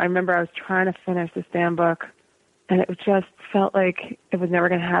 I remember I was trying to finish this damn book, and it just felt like it was never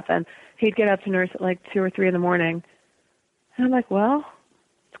going to happen. He'd get up to nurse at like 2 or 3 in the morning. And I'm like, well,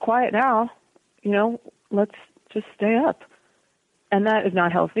 it's quiet now. Let's just stay up. And that is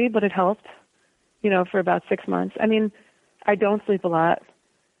not healthy, but it helped, for about 6 months. I mean, I don't sleep a lot,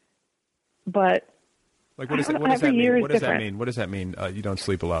 but like, what does that mean? What does that mean? You don't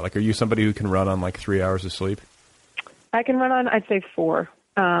sleep a lot. Like, are you somebody who can run on like 3 hours of sleep? I can run on, I'd say 4,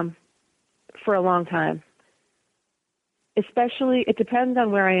 for a long time. Especially, it depends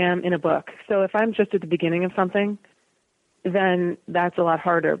on where I am in a book. So if I'm just at the beginning of something, then that's a lot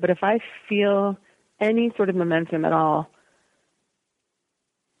harder. But if I feel any sort of momentum at all,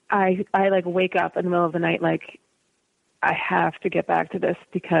 I like wake up in the middle of the night like, I have to get back to this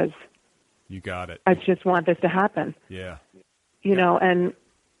because you got it. I just want this to happen. Yeah. And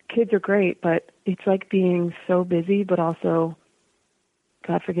kids are great, but it's like being so busy, but also,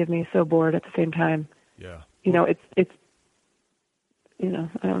 God forgive me, so bored at the same time. Yeah. It's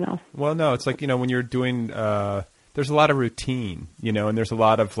I don't know. Well, no, it's like, when you're doing, there's a lot of routine, and there's a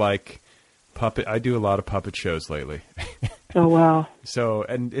lot of like I do a lot of puppet shows lately. Oh, wow. So,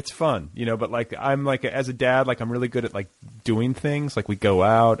 and it's fun, but like, I'm like, as a dad, like I'm really good at like doing things. Like we go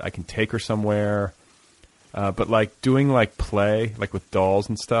out, I can take her somewhere. But like doing like play, like with dolls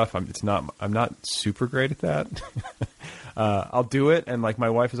and stuff, I'm not super great at that. I'll do it. And like my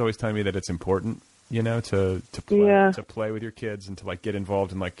wife is always telling me that it's important, to play with your kids and to like get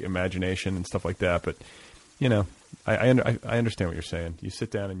involved in like imagination and stuff like that. But, I understand what you're saying. You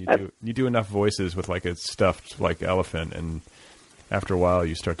sit down and you do enough voices with like a stuffed like elephant, and after a while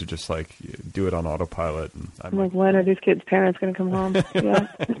you start to just like do it on autopilot. And I'm like, when are these kids' parents going to come home? Yeah.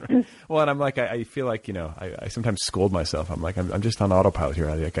 Well, and I'm like, I feel like, I sometimes scold myself. I'm like, I'm just on autopilot here.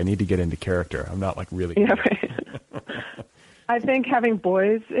 I need to get into character. I'm not like really. Yeah, right. I think having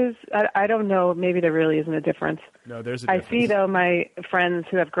boys is, I don't know, maybe there really isn't a difference. No, there's a difference. I see, though, my friends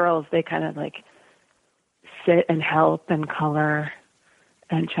who have girls, they kind of like sit and help and color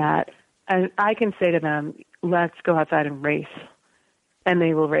and chat. And I can say to them, let's go outside and race. And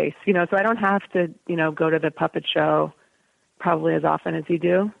they will race, so I don't have to, go to the puppet show probably as often as you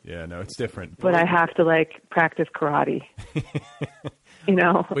do. Yeah, no, it's different. But I have to like practice karate,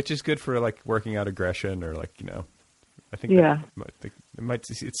 Which is good for like working out aggression or like, I think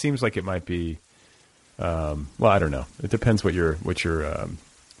it seems like it might be, well, I don't know. It depends what your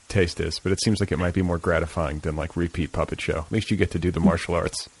taste is, but it seems like it might be more gratifying than like repeat puppet show. At least you get to do the martial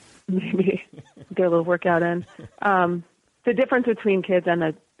arts. Maybe get a little workout in. The difference between kids and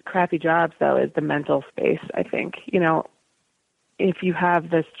the crappy jobs, though, is the mental space, I think. You know, if you have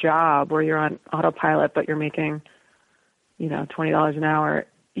this job where you're on autopilot but you're making, you know, $20 an hour,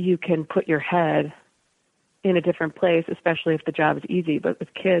 you can put your head in a different place, especially if the job is easy. But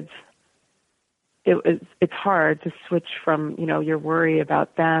with kids, it's hard to switch from, you know, your worry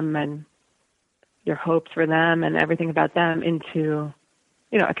about them and your hopes for them and everything about them into,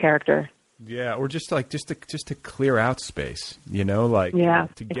 you know, a character. Yeah, or just to clear out space, you know, like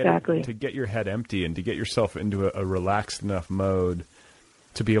to get your head empty and to get yourself into a relaxed enough mode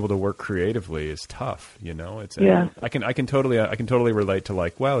to be able to work creatively is tough, you know. It's I can totally relate to,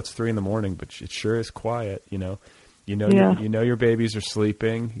 like, well, it's 3 a.m, but it sure is quiet, you know. You know your babies are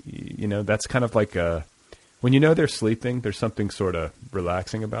sleeping, you know. That's kind of like when you know they're sleeping, there's something sort of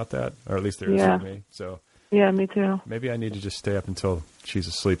relaxing about that, or at least there is for me. So yeah, me too. Maybe I need to just stay up until she's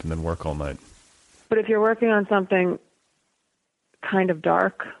asleep and then work all night. But if you're working on something kind of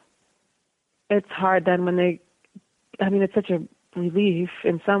dark, it's hard then when it's such a relief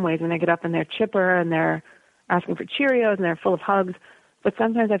in some ways when they get up and they're chipper and they're asking for Cheerios and they're full of hugs. But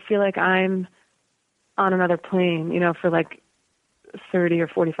sometimes I feel like I'm on another plane, you know, for like 30 or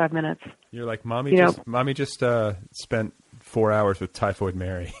 45 minutes. You're like, Mommy just spent 4 hours with Typhoid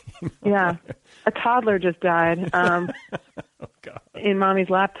Mary. Yeah. A toddler just died in Mommy's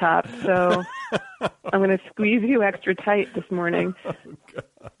laptop, so I'm going to squeeze you extra tight this morning. Oh,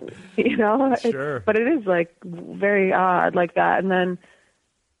 God. You know? Sure. But it is, like, very odd like that. And then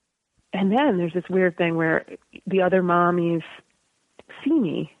there's this weird thing where the other mommies see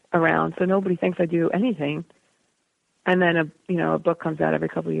me around, so nobody thinks I do anything. And then a book comes out every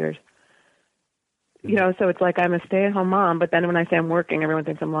couple of years. You know, so it's like I'm a stay-at-home mom, but then when I say I'm working, everyone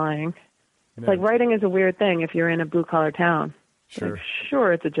thinks I'm lying. You know, like, writing is a weird thing if you're in a blue-collar town. Sure. Like,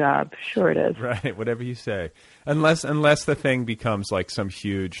 sure, it's a job. Sure it is. Right, whatever you say. Unless the thing becomes like some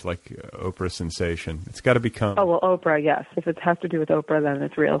huge, like, Oprah sensation. It's got to become... Oh, well, Oprah, yes. If it has to do with Oprah, then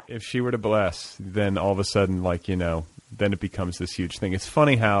it's real. If she were to bless, then all of a sudden, like, you know, then it becomes this huge thing. It's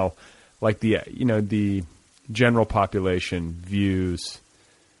funny how, like, the general population views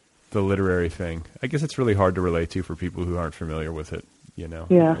the literary thing. I guess it's really hard to relate to for people who aren't familiar with it, you know.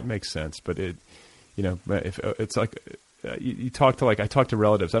 Yeah. It makes sense, but if it's like you talk to, like, I talk to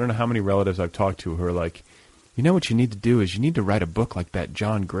relatives. I don't know how many relatives I've talked to who are like, you know what you need to do is you need to write a book like that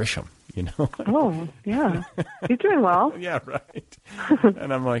John Grisham, you know. Oh, yeah. He's doing well. Yeah, right.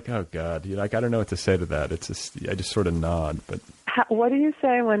 And I'm like, oh God, I don't know what to say to that. It's just, I just sort of nod, but what do you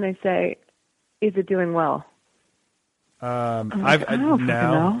say when they say, is it doing well? I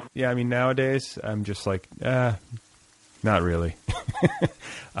mean, nowadays I'm just like, not really.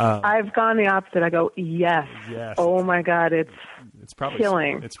 I've gone the opposite. I go, yes. Oh my God, it's probably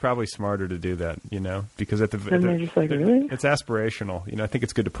killing. It's probably smarter to do that, you know, because they're just like, really? It's aspirational. You know, I think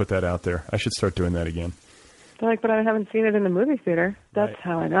it's good to put that out there. I should start doing that again. They're like, but I haven't seen it in the movie theater. That's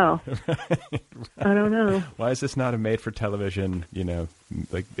how I know. Right. I don't know. Why is this not a made-for-television, you know,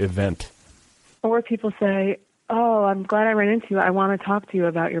 like, event? Or people say, oh, I'm glad I ran into you. I want to talk to you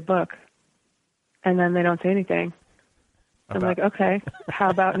about your book. And then they don't say anything. I'm like, okay, how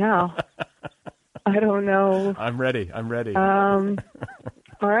about now? I don't know. I'm ready. All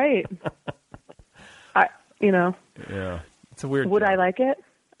right. Yeah. It's a weird Would job. I like it?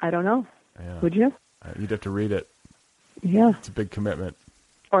 I don't know. Yeah. Would you? You'd have to read it. Yeah. It's a big commitment.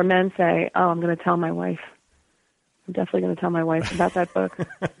 Or men say, oh, I'm going to tell my wife. I'm definitely going to tell my wife about that book.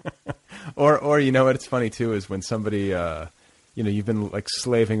 Or you know what? It's funny too is when somebody, you've been like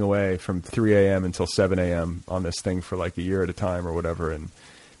slaving away from 3 a.m. until 7 a.m. on this thing for like a year at a time or whatever, and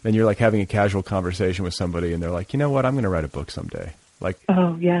then you're like having a casual conversation with somebody, and they're like, you know what? I'm going to write a book someday. Like,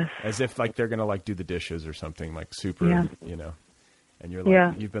 oh yes, as if like they're going to like do the dishes or something, like super, you know. And you're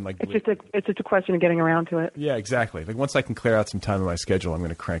like, you've been like, it's just a question of getting around to it. Yeah, exactly. Like once I can clear out some time in my schedule, I'm going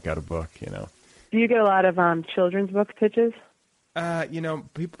to crank out a book. You know. Do you get a lot of children's book pitches?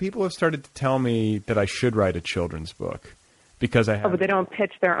 People have started to tell me that I should write a children's book because I have. Oh, but they don't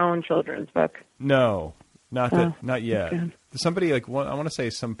pitch their own children's book. No, not yet. Somebody I want to say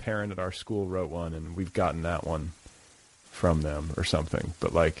some parent at our school wrote one, and we've gotten that one from them or something.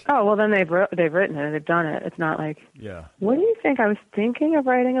 But like, oh well, then they've written it, they've done it. It's not like, yeah. What do you think? I was thinking of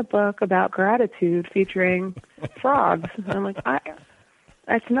writing a book about gratitude featuring frogs. And I'm like,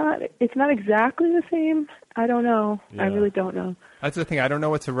 it's not exactly the same. I don't know. Yeah. I really don't know. That's the thing. I don't know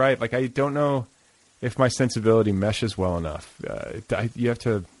what to write. Like, I don't know if my sensibility meshes well enough. I'd have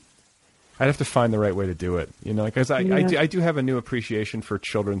to find the right way to do it. You know, because I do have a new appreciation for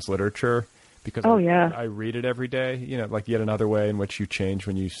children's literature because I read it every day. You know, like yet another way in which you change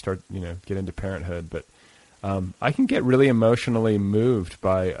when you start, you know, get into parenthood. But I can get really emotionally moved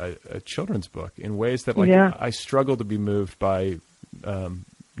by a children's book in ways that, like, I struggle to be moved by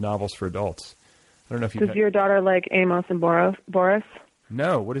novels for adults. I don't know if you. Does your daughter like Amos and Boris?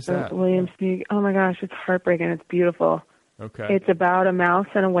 No, what is that? William Speak. Oh my gosh, it's heartbreaking. It's beautiful. Okay. It's about a mouse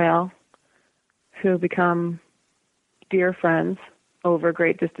and a whale who become dear friends over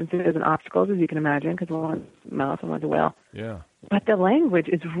great distances and obstacles, as you can imagine, because one's a mouse and one's a whale. Yeah. But the language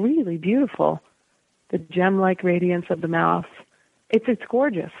is really beautiful. The gem-like radiance of the mouse. It's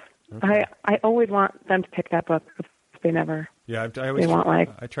gorgeous. Okay. I always want them to pick that book if they never. Yeah, I always want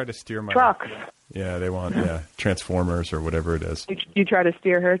I try to steer my trucks. Yeah, they want Transformers or whatever it is. You try to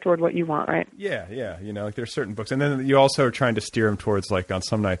steer her toward what you want, right? Yeah. You know, like there's certain books, and then you also are trying to steer them towards, like, on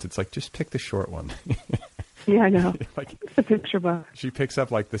some nights it's like, just pick the short one. Yeah, I know. Like, it's a picture book. She picks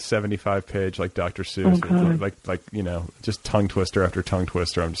up like the 75-page, like Dr. Seuss, like you know, just tongue twister after tongue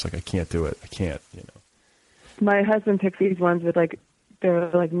twister. I'm just like, I can't do it. I can't, you know. My husband picks these ones with they're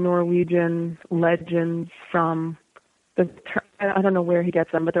like Norwegian legends from I don't know where he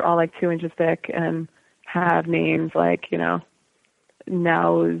gets them, but they're all like 2 inches thick and have names like, you know,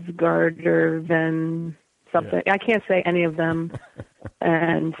 Nausgarderven something. Yeah. I can't say any of them.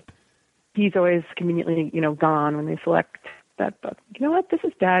 And he's always conveniently, you know, gone when they select that book. You know what? This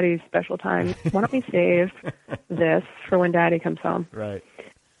is Daddy's special time. Why don't we save this for when Daddy comes home? Right.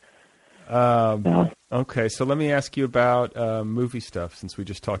 Okay, so let me ask you about movie stuff, since we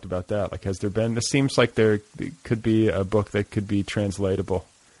just talked about that. Like, has there been? This seems like there could be a book that could be translatable.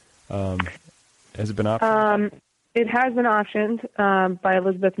 Has it been optioned? It has been optioned by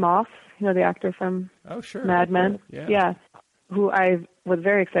Elizabeth Moss, you know, the actor from Mad Men. Yeah, who I was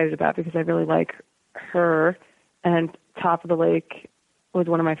very excited about because I really like her. And Top of the Lake was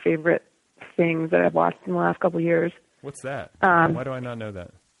one of my favorite things that I've watched in the last couple of years. What's that? Why do I not know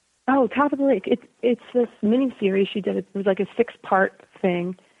that? Oh, Top of the Lake. It's this mini series she did. It was like a 6-part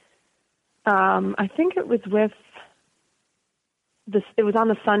thing. I think it was with this. It was on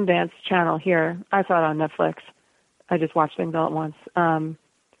the Sundance Channel here. I saw it on Netflix. I just watched things all at once.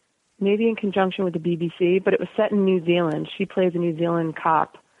 Maybe in conjunction with the BBC, but it was set in New Zealand. She plays a New Zealand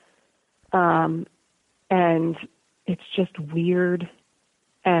cop, and it's just weird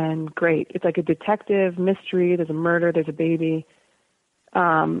and great. It's like a detective mystery. There's a murder. There's a baby.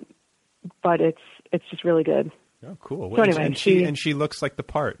 But it's just really good. Oh, cool. So anyway, and she looks like the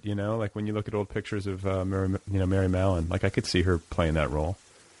part, you know, like when you look at old pictures of Mary Mallon, like I could see her playing that role.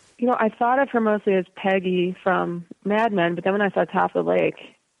 You know, I thought of her mostly as Peggy from Mad Men, but then when I saw Top of the Lake,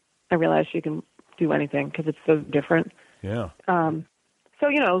 I realized she can do anything because it's so different. Yeah. So,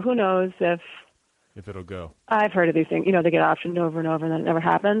 you know, who knows if it'll go. I've heard of these things. You know, they get optioned over and over, and then it never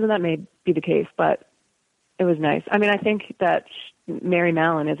happens, and that may be the case, but it was nice. I mean, I think that Mary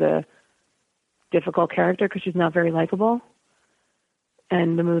Mallon is a difficult character because she's not very likable,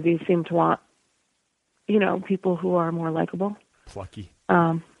 and the movies seem to want, you know, people who are more likable. Plucky.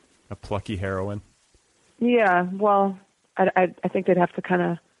 A plucky heroine. Yeah, well, I think they'd have to kind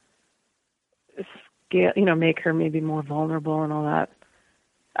of scale, you know, make her maybe more vulnerable and all that.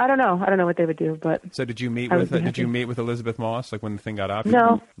 I don't know what they would do, but. So did you meet with Elizabeth Moss, like when the thing got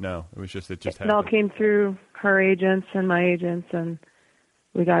optioned? No, it just happened. It all came through her agents and my agents, and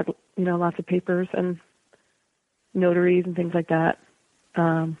we got, you know, lots of papers and notaries and things like that.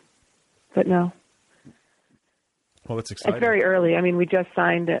 But no. Well, that's exciting. It's very early. I mean, we just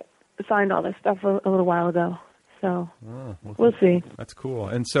signed all this stuff a little while ago, so we'll see. That's cool.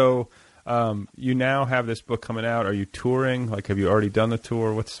 And so. You now have this book coming out. Are you touring? Like, have you already done the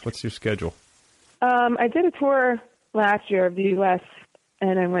tour? What's your schedule? I did a tour last year of the U.S.,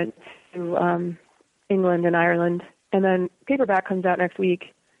 and I went to England and Ireland. And then paperback comes out next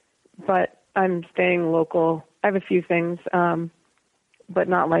week, but I'm staying local. I have a few things, but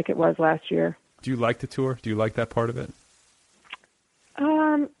not like it was last year. Do you like the tour? Do you like that part of it?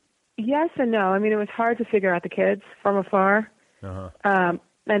 Yes and no. I mean, it was hard to figure out the kids from afar. Uh-huh.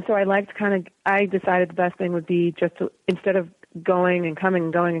 And so I decided the best thing would be just to, instead of going and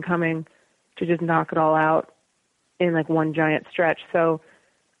coming, to just knock it all out in like one giant stretch. So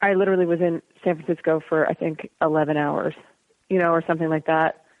I literally was in San Francisco for, I think, 11 hours, you know, or something like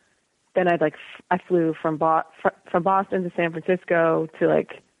that. Then I flew from Boston to San Francisco to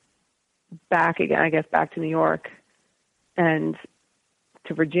like back again, I guess back to New York and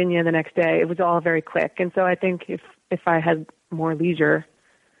to Virginia the next day. It was all very quick. And so I think if I had more leisure,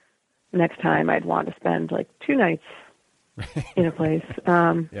 next time I'd want to spend like 2 nights in a place.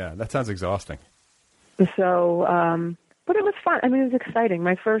 Yeah, that sounds exhausting. So, but it was fun. I mean, it was exciting.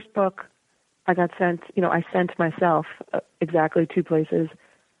 My first book, I got sent, you know, I sent myself exactly 2 places.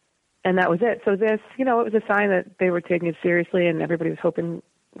 and that was it. So this, it was a sign that they were taking it seriously, and everybody was hoping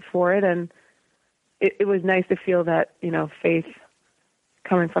for it. And it was nice to feel that, faith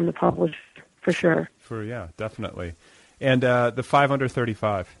coming from the publisher, for sure. Yeah, definitely. And the 5 Under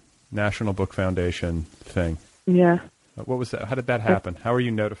 35 National Book Foundation thing. Yeah. What was that? How did that happen? How were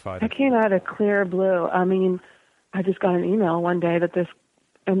you notified? It came out of clear blue. I mean, I just got an email one day that this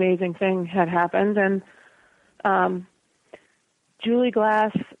amazing thing had happened, and Julie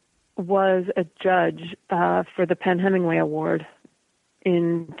Glass was a judge for the Penn Hemingway Award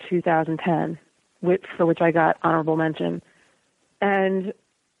in 2010, for which I got honorable mention. And,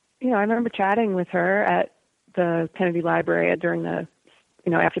 I remember chatting with her at the Kennedy Library during the,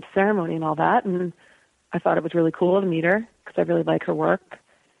 after the ceremony and all that, and I thought it was really cool to meet her because I really like her work.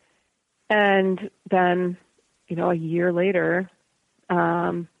 And then, a year later,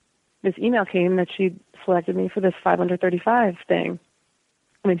 this email came that she selected me for this 5 Under 35 thing.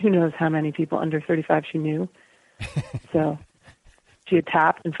 I mean, who knows how many people under 35 she knew. So she had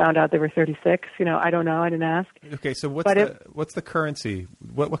tapped and found out they were 36. I don't know. I didn't ask. Okay, so what's the currency?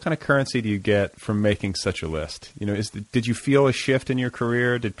 What kind of currency do you get from making such a list? Did you feel a shift in your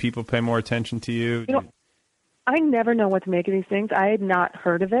career? Did people pay more attention to you? I never know what to make of these things. I had not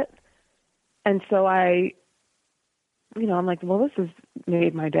heard of it. And so I'm like, well, this has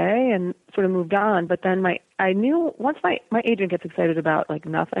made my day, and sort of moved on. But then I knew once my agent gets excited about like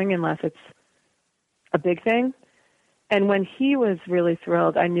nothing unless it's a big thing. And when he was really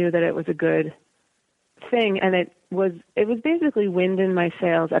thrilled, I knew that it was a good thing. And it was basically wind in my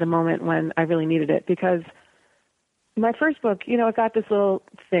sails at a moment when I really needed it, because my first book, it got this little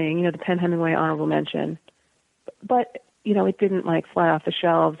thing, the Penn Hemingway honorable mention, but, it didn't like fly off the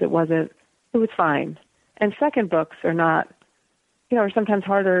shelves. It was fine. And second books are not, are sometimes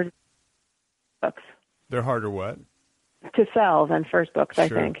harder books. They're harder what? To sell than first books, Sure. I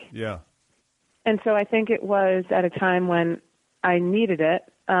think. Yeah. And so I think it was at a time when I needed it,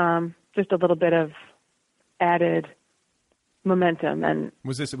 just a little bit of added momentum. And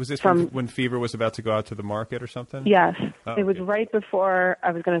was this when Fever was about to go out to the market or something? Yes. Oh, it was right before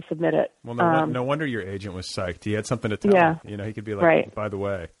I was going to submit it. Well, no wonder your agent was psyched. He had something to tell. Yeah. He could be like, right. By the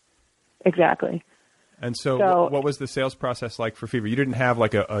way. Exactly. And so what was the sales process like for Fever? You didn't have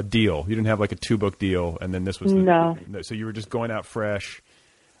like a deal. You didn't have like a 2-book deal, and then this was no. So you were just going out fresh.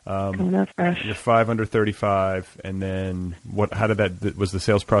 Going out fresh. You're 5 Under 35, and then what? How did that? Was the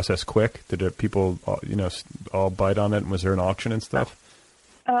sales process quick? Did people, all bite on it? And was there an auction and stuff?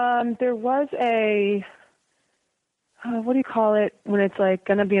 There was a what do you call it when it's like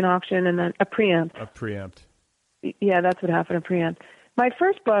going to be an auction and then a preempt? A preempt. Yeah, that's what happened. A preempt. My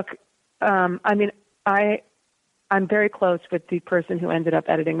first book. I'm very close with the person who ended up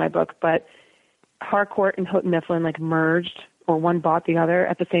editing my book, but Harcourt and Houghton Mifflin like merged, or one bought the other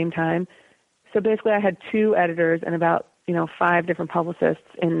at the same time. So basically I had 2 editors and about, 5 different publicists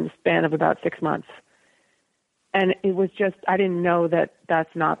in the span of about 6 months. And it was just, I didn't know that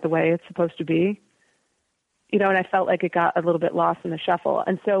that's not the way it's supposed to be. And I felt like it got a little bit lost in the shuffle.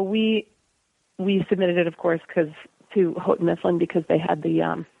 And so we submitted it, of course, to Houghton Mifflin because they had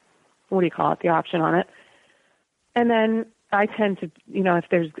the, the option on it. And then I tend to, if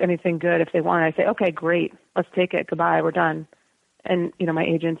there's anything good, if they want it, I say, okay, great, let's take it. Goodbye, we're done. And, my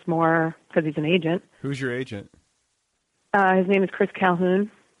agent's more, because he's an agent. Who's your agent? His name is Chris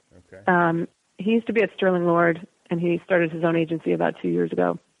Calhoun. Okay. He used to be at Sterling Lord, and he started his own agency about 2 years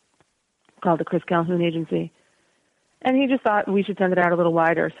ago called the Chris Calhoun Agency. And he just thought we should send it out a little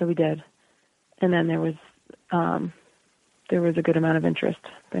wider, so we did. And then there was a good amount of interest,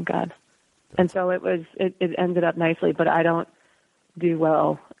 thank God. And so it ended up nicely, but I don't do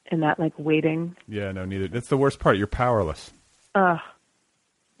well in that, like, waiting. Yeah, no, neither. That's the worst part. You're powerless.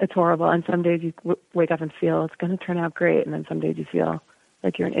 It's horrible. And some days you wake up and feel it's going to turn out great, and then some days you feel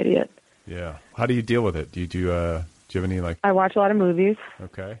like you're an idiot. Yeah. How do you deal with it? Do you have any, like... I watch a lot of movies.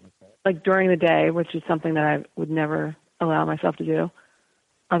 Okay. Like, during the day, which is something that I would never allow myself to do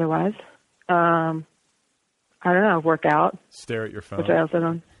otherwise. I don't know, work out. Stare at your phone. Which I also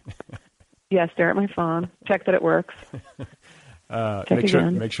don't. Yeah, stare at my phone. Check that it works.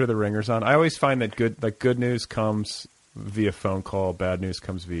 Make sure the ringer's on. I always find that good news comes via phone call, bad news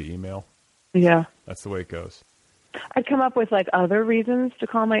comes via email. Yeah. That's the way it goes. I'd come up with like other reasons to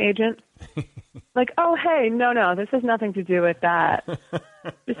call my agent. Like, oh, hey, no, this has nothing to do with that.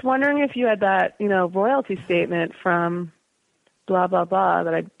 Just wondering if you had that, royalty statement from blah, blah, blah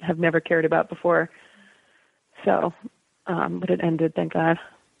that I have never cared about before. So, but it ended, thank God.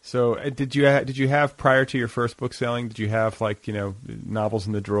 So did you have, prior to your first book selling, did you have novels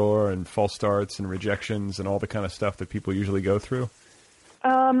in the drawer and false starts and rejections and all the kind of stuff that people usually go through?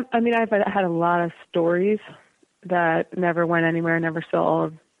 I mean, I've had a lot of stories that never went anywhere, never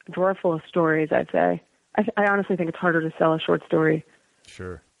sold. A drawer full of stories, I'd say. I honestly think it's harder to sell a short story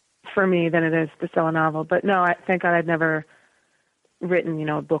Sure. for me than it is to sell a novel. But no, thank God I'd never written,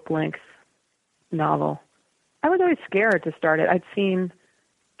 a book-length novel. I was always scared to start it. I'd seen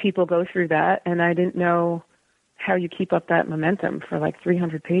people go through that, and I didn't know how you keep up that momentum for like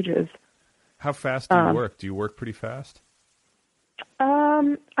 300 pages. How fast do you work? Do you work pretty fast?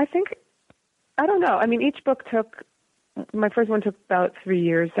 I don't know. I mean, each book my first one took about 3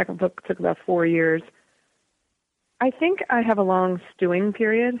 years. Second book took about 4 years. I think I have a long stewing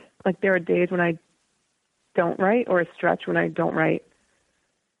period. Like there are days when I don't write or a stretch when I don't write.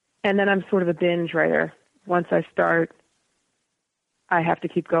 And then I'm sort of a binge writer. Once I start, I have to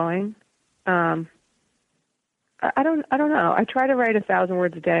keep going. I don't know. I try to write 1,000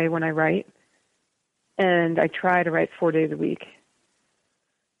 words a day when I write, and I try to write 4 days a week.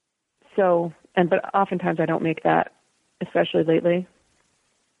 But oftentimes I don't make that, especially lately.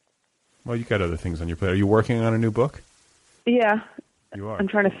 Well, you got other things on your plate. Are you working on a new book? Yeah. You are. I'm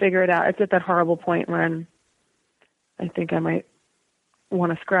trying to figure it out. It's at that horrible point when I think I might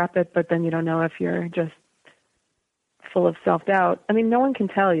want to scrap it, but then you don't know if you're just full of self-doubt. I mean, no one can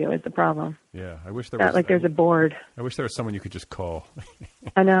tell you is the problem. Yeah, I wish there Not was. like there's a board. I wish there was someone you could just call.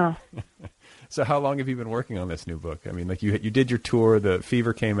 I know. So how long have you been working on this new book? I mean, like you did your tour, the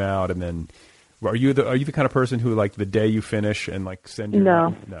Fever came out, and then are you the kind of person who like the day you finish and like send your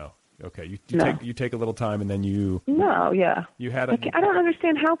No. Okay, you take a little time and then you yeah. You had I don't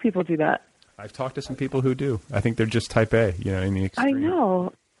understand how people do that. I've talked to some people who do. I think they're just type A, in the extreme. I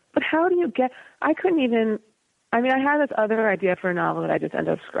know. But how do you get I couldn't even I mean, I had this other idea for a novel that I just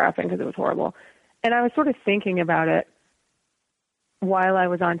ended up scrapping because it was horrible. And I was sort of thinking about it while I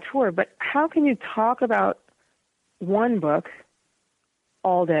was on tour, but how can you talk about one book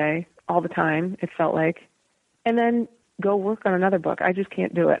all day, all the time, it felt like, and then go work on another book? I just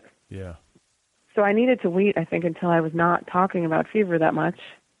can't do it. Yeah. So I needed to wait, I think, until I was not talking about Fever that much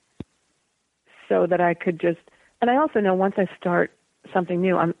so that I could just, and I also know once I start something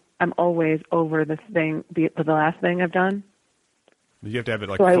new, I'm always over the last thing I've done. You have to have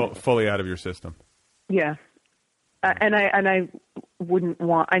it fully out of your system. Yeah. And I wouldn't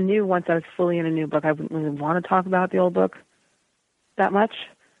want, I knew once I was fully in a new book, I wouldn't really want to talk about the old book that much.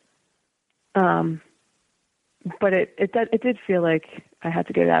 But it did feel like I had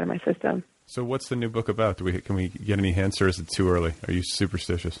to get it out of my system. So what's the new book about? Can we get any hints, or is it too early? Are you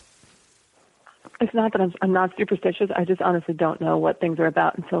superstitious? It's not that I'm not superstitious. I just honestly don't know what things are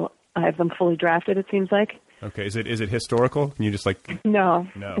about until I have them fully drafted, it seems like. Okay. Is it historical? Can you just No.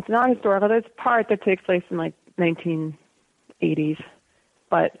 It's not historical. There's part that takes place in 1980s,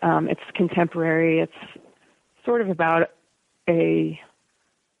 but it's contemporary. It's sort of about a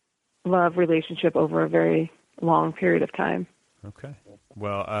love relationship over a very long period of time. Okay.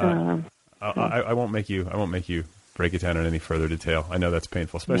 Well, I won't make you break it down in any further detail. I know that's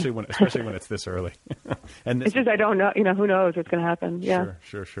painful, especially when it's this early. And it's just I don't know. Who knows what's going to happen? Yeah.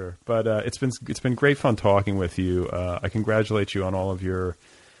 Sure. But it's been great fun talking with you. I congratulate you on all of your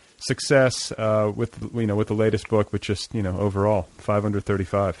success with the latest book, but just overall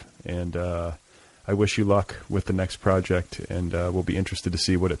 535. And I wish you luck with the next project, and we'll be interested to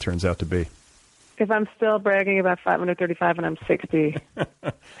see what it turns out to be. If I'm still bragging about 535 and I'm 60,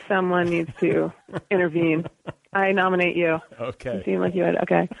 someone needs to intervene. I nominate you. Okay. You seem like you had.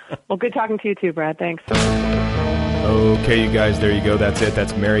 Okay. Well, good talking to you too, Brad. Thanks. Okay, you guys, there you go. That's it.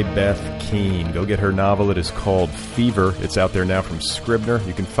 That's Mary Beth Keane. Go get her novel. It is called Fever. It's out there now from Scribner.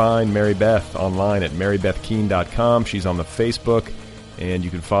 You can find Mary Beth online at marybethkeane.com. She's on the Facebook, and you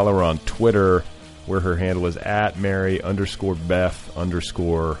can follow her on Twitter, where her handle is at Mary_Beth_Keane.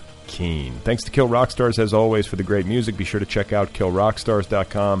 Thanks to Kill Rockstars, as always, for the great music. Be sure to check out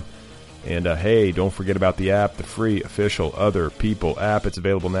killrockstars.com. And, hey, don't forget about the app, the free official Other People app. It's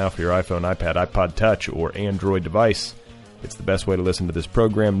available now for your iPhone, iPad, iPod Touch, or Android device. It's the best way to listen to this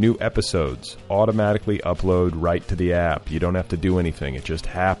program. New episodes automatically upload right to the app. You don't have to do anything. It just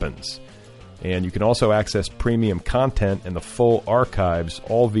happens. And you can also access premium content and the full archives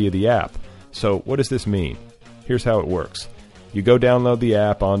all via the app. So what does this mean? Here's how it works. You go download the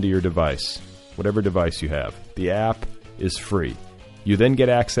app onto your device, whatever device you have. The app is free. You then get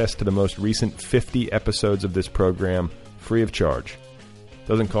access to the most recent 50 episodes of this program free of charge.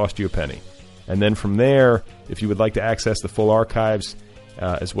 Doesn't cost you a penny. And then from there, if you would like to access the full archives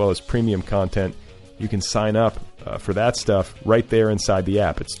as well as premium content, you can sign up for that stuff right there inside the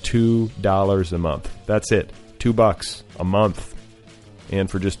app. It's $2 a month. That's it. $2 a month. And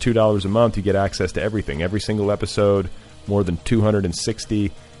for just $2 a month, you get access to everything. Every single episode, More than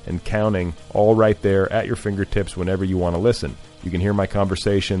 260 and counting, all right there at your fingertips whenever you want to listen. You can hear my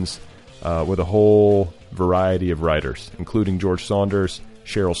conversations with a whole variety of writers, including George Saunders,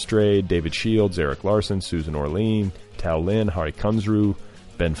 Cheryl Strayed, David Shields, Eric Larson, Susan Orlean, Tao Lin, Hari Kunzru,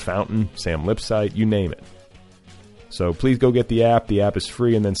 Ben Fountain, Sam Lipsyte, you name it. So please go get the app. The app is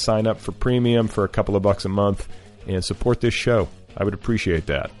free, and then sign up for premium for a couple of bucks a month and support this show. I would appreciate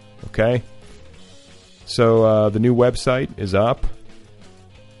that. Okay? So the new website is up.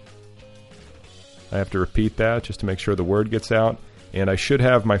 I have to repeat that just to make sure the word gets out. And I should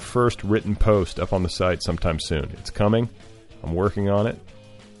have my first written post up on the site sometime soon. It's coming. I'm working on it,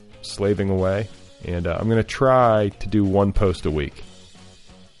 slaving away. And I'm going to try to do one post a week,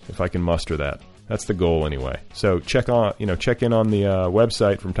 if I can muster that. That's the goal anyway. So check in on the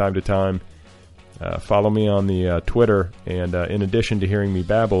website from time to time. Follow me on the Twitter. And in addition to hearing me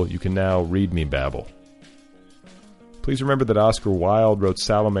babble, you can now read me babble. Please remember that Oscar Wilde wrote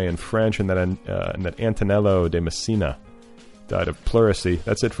Salome in French, and that Antonello de Messina died of pleurisy.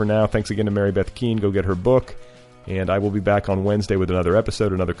 That's it for now. Thanks again to Mary Beth Keane. Go get her book. And I will be back on Wednesday with another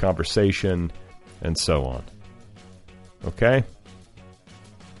episode, another conversation, and so on. Okay?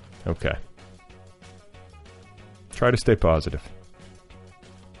 Okay. Try to stay positive.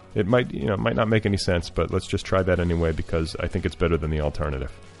 It might not make any sense, but let's just try that anyway because I think it's better than the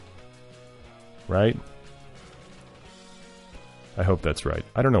alternative. Right? I hope that's right.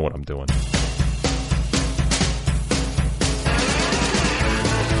 I don't know what I'm doing.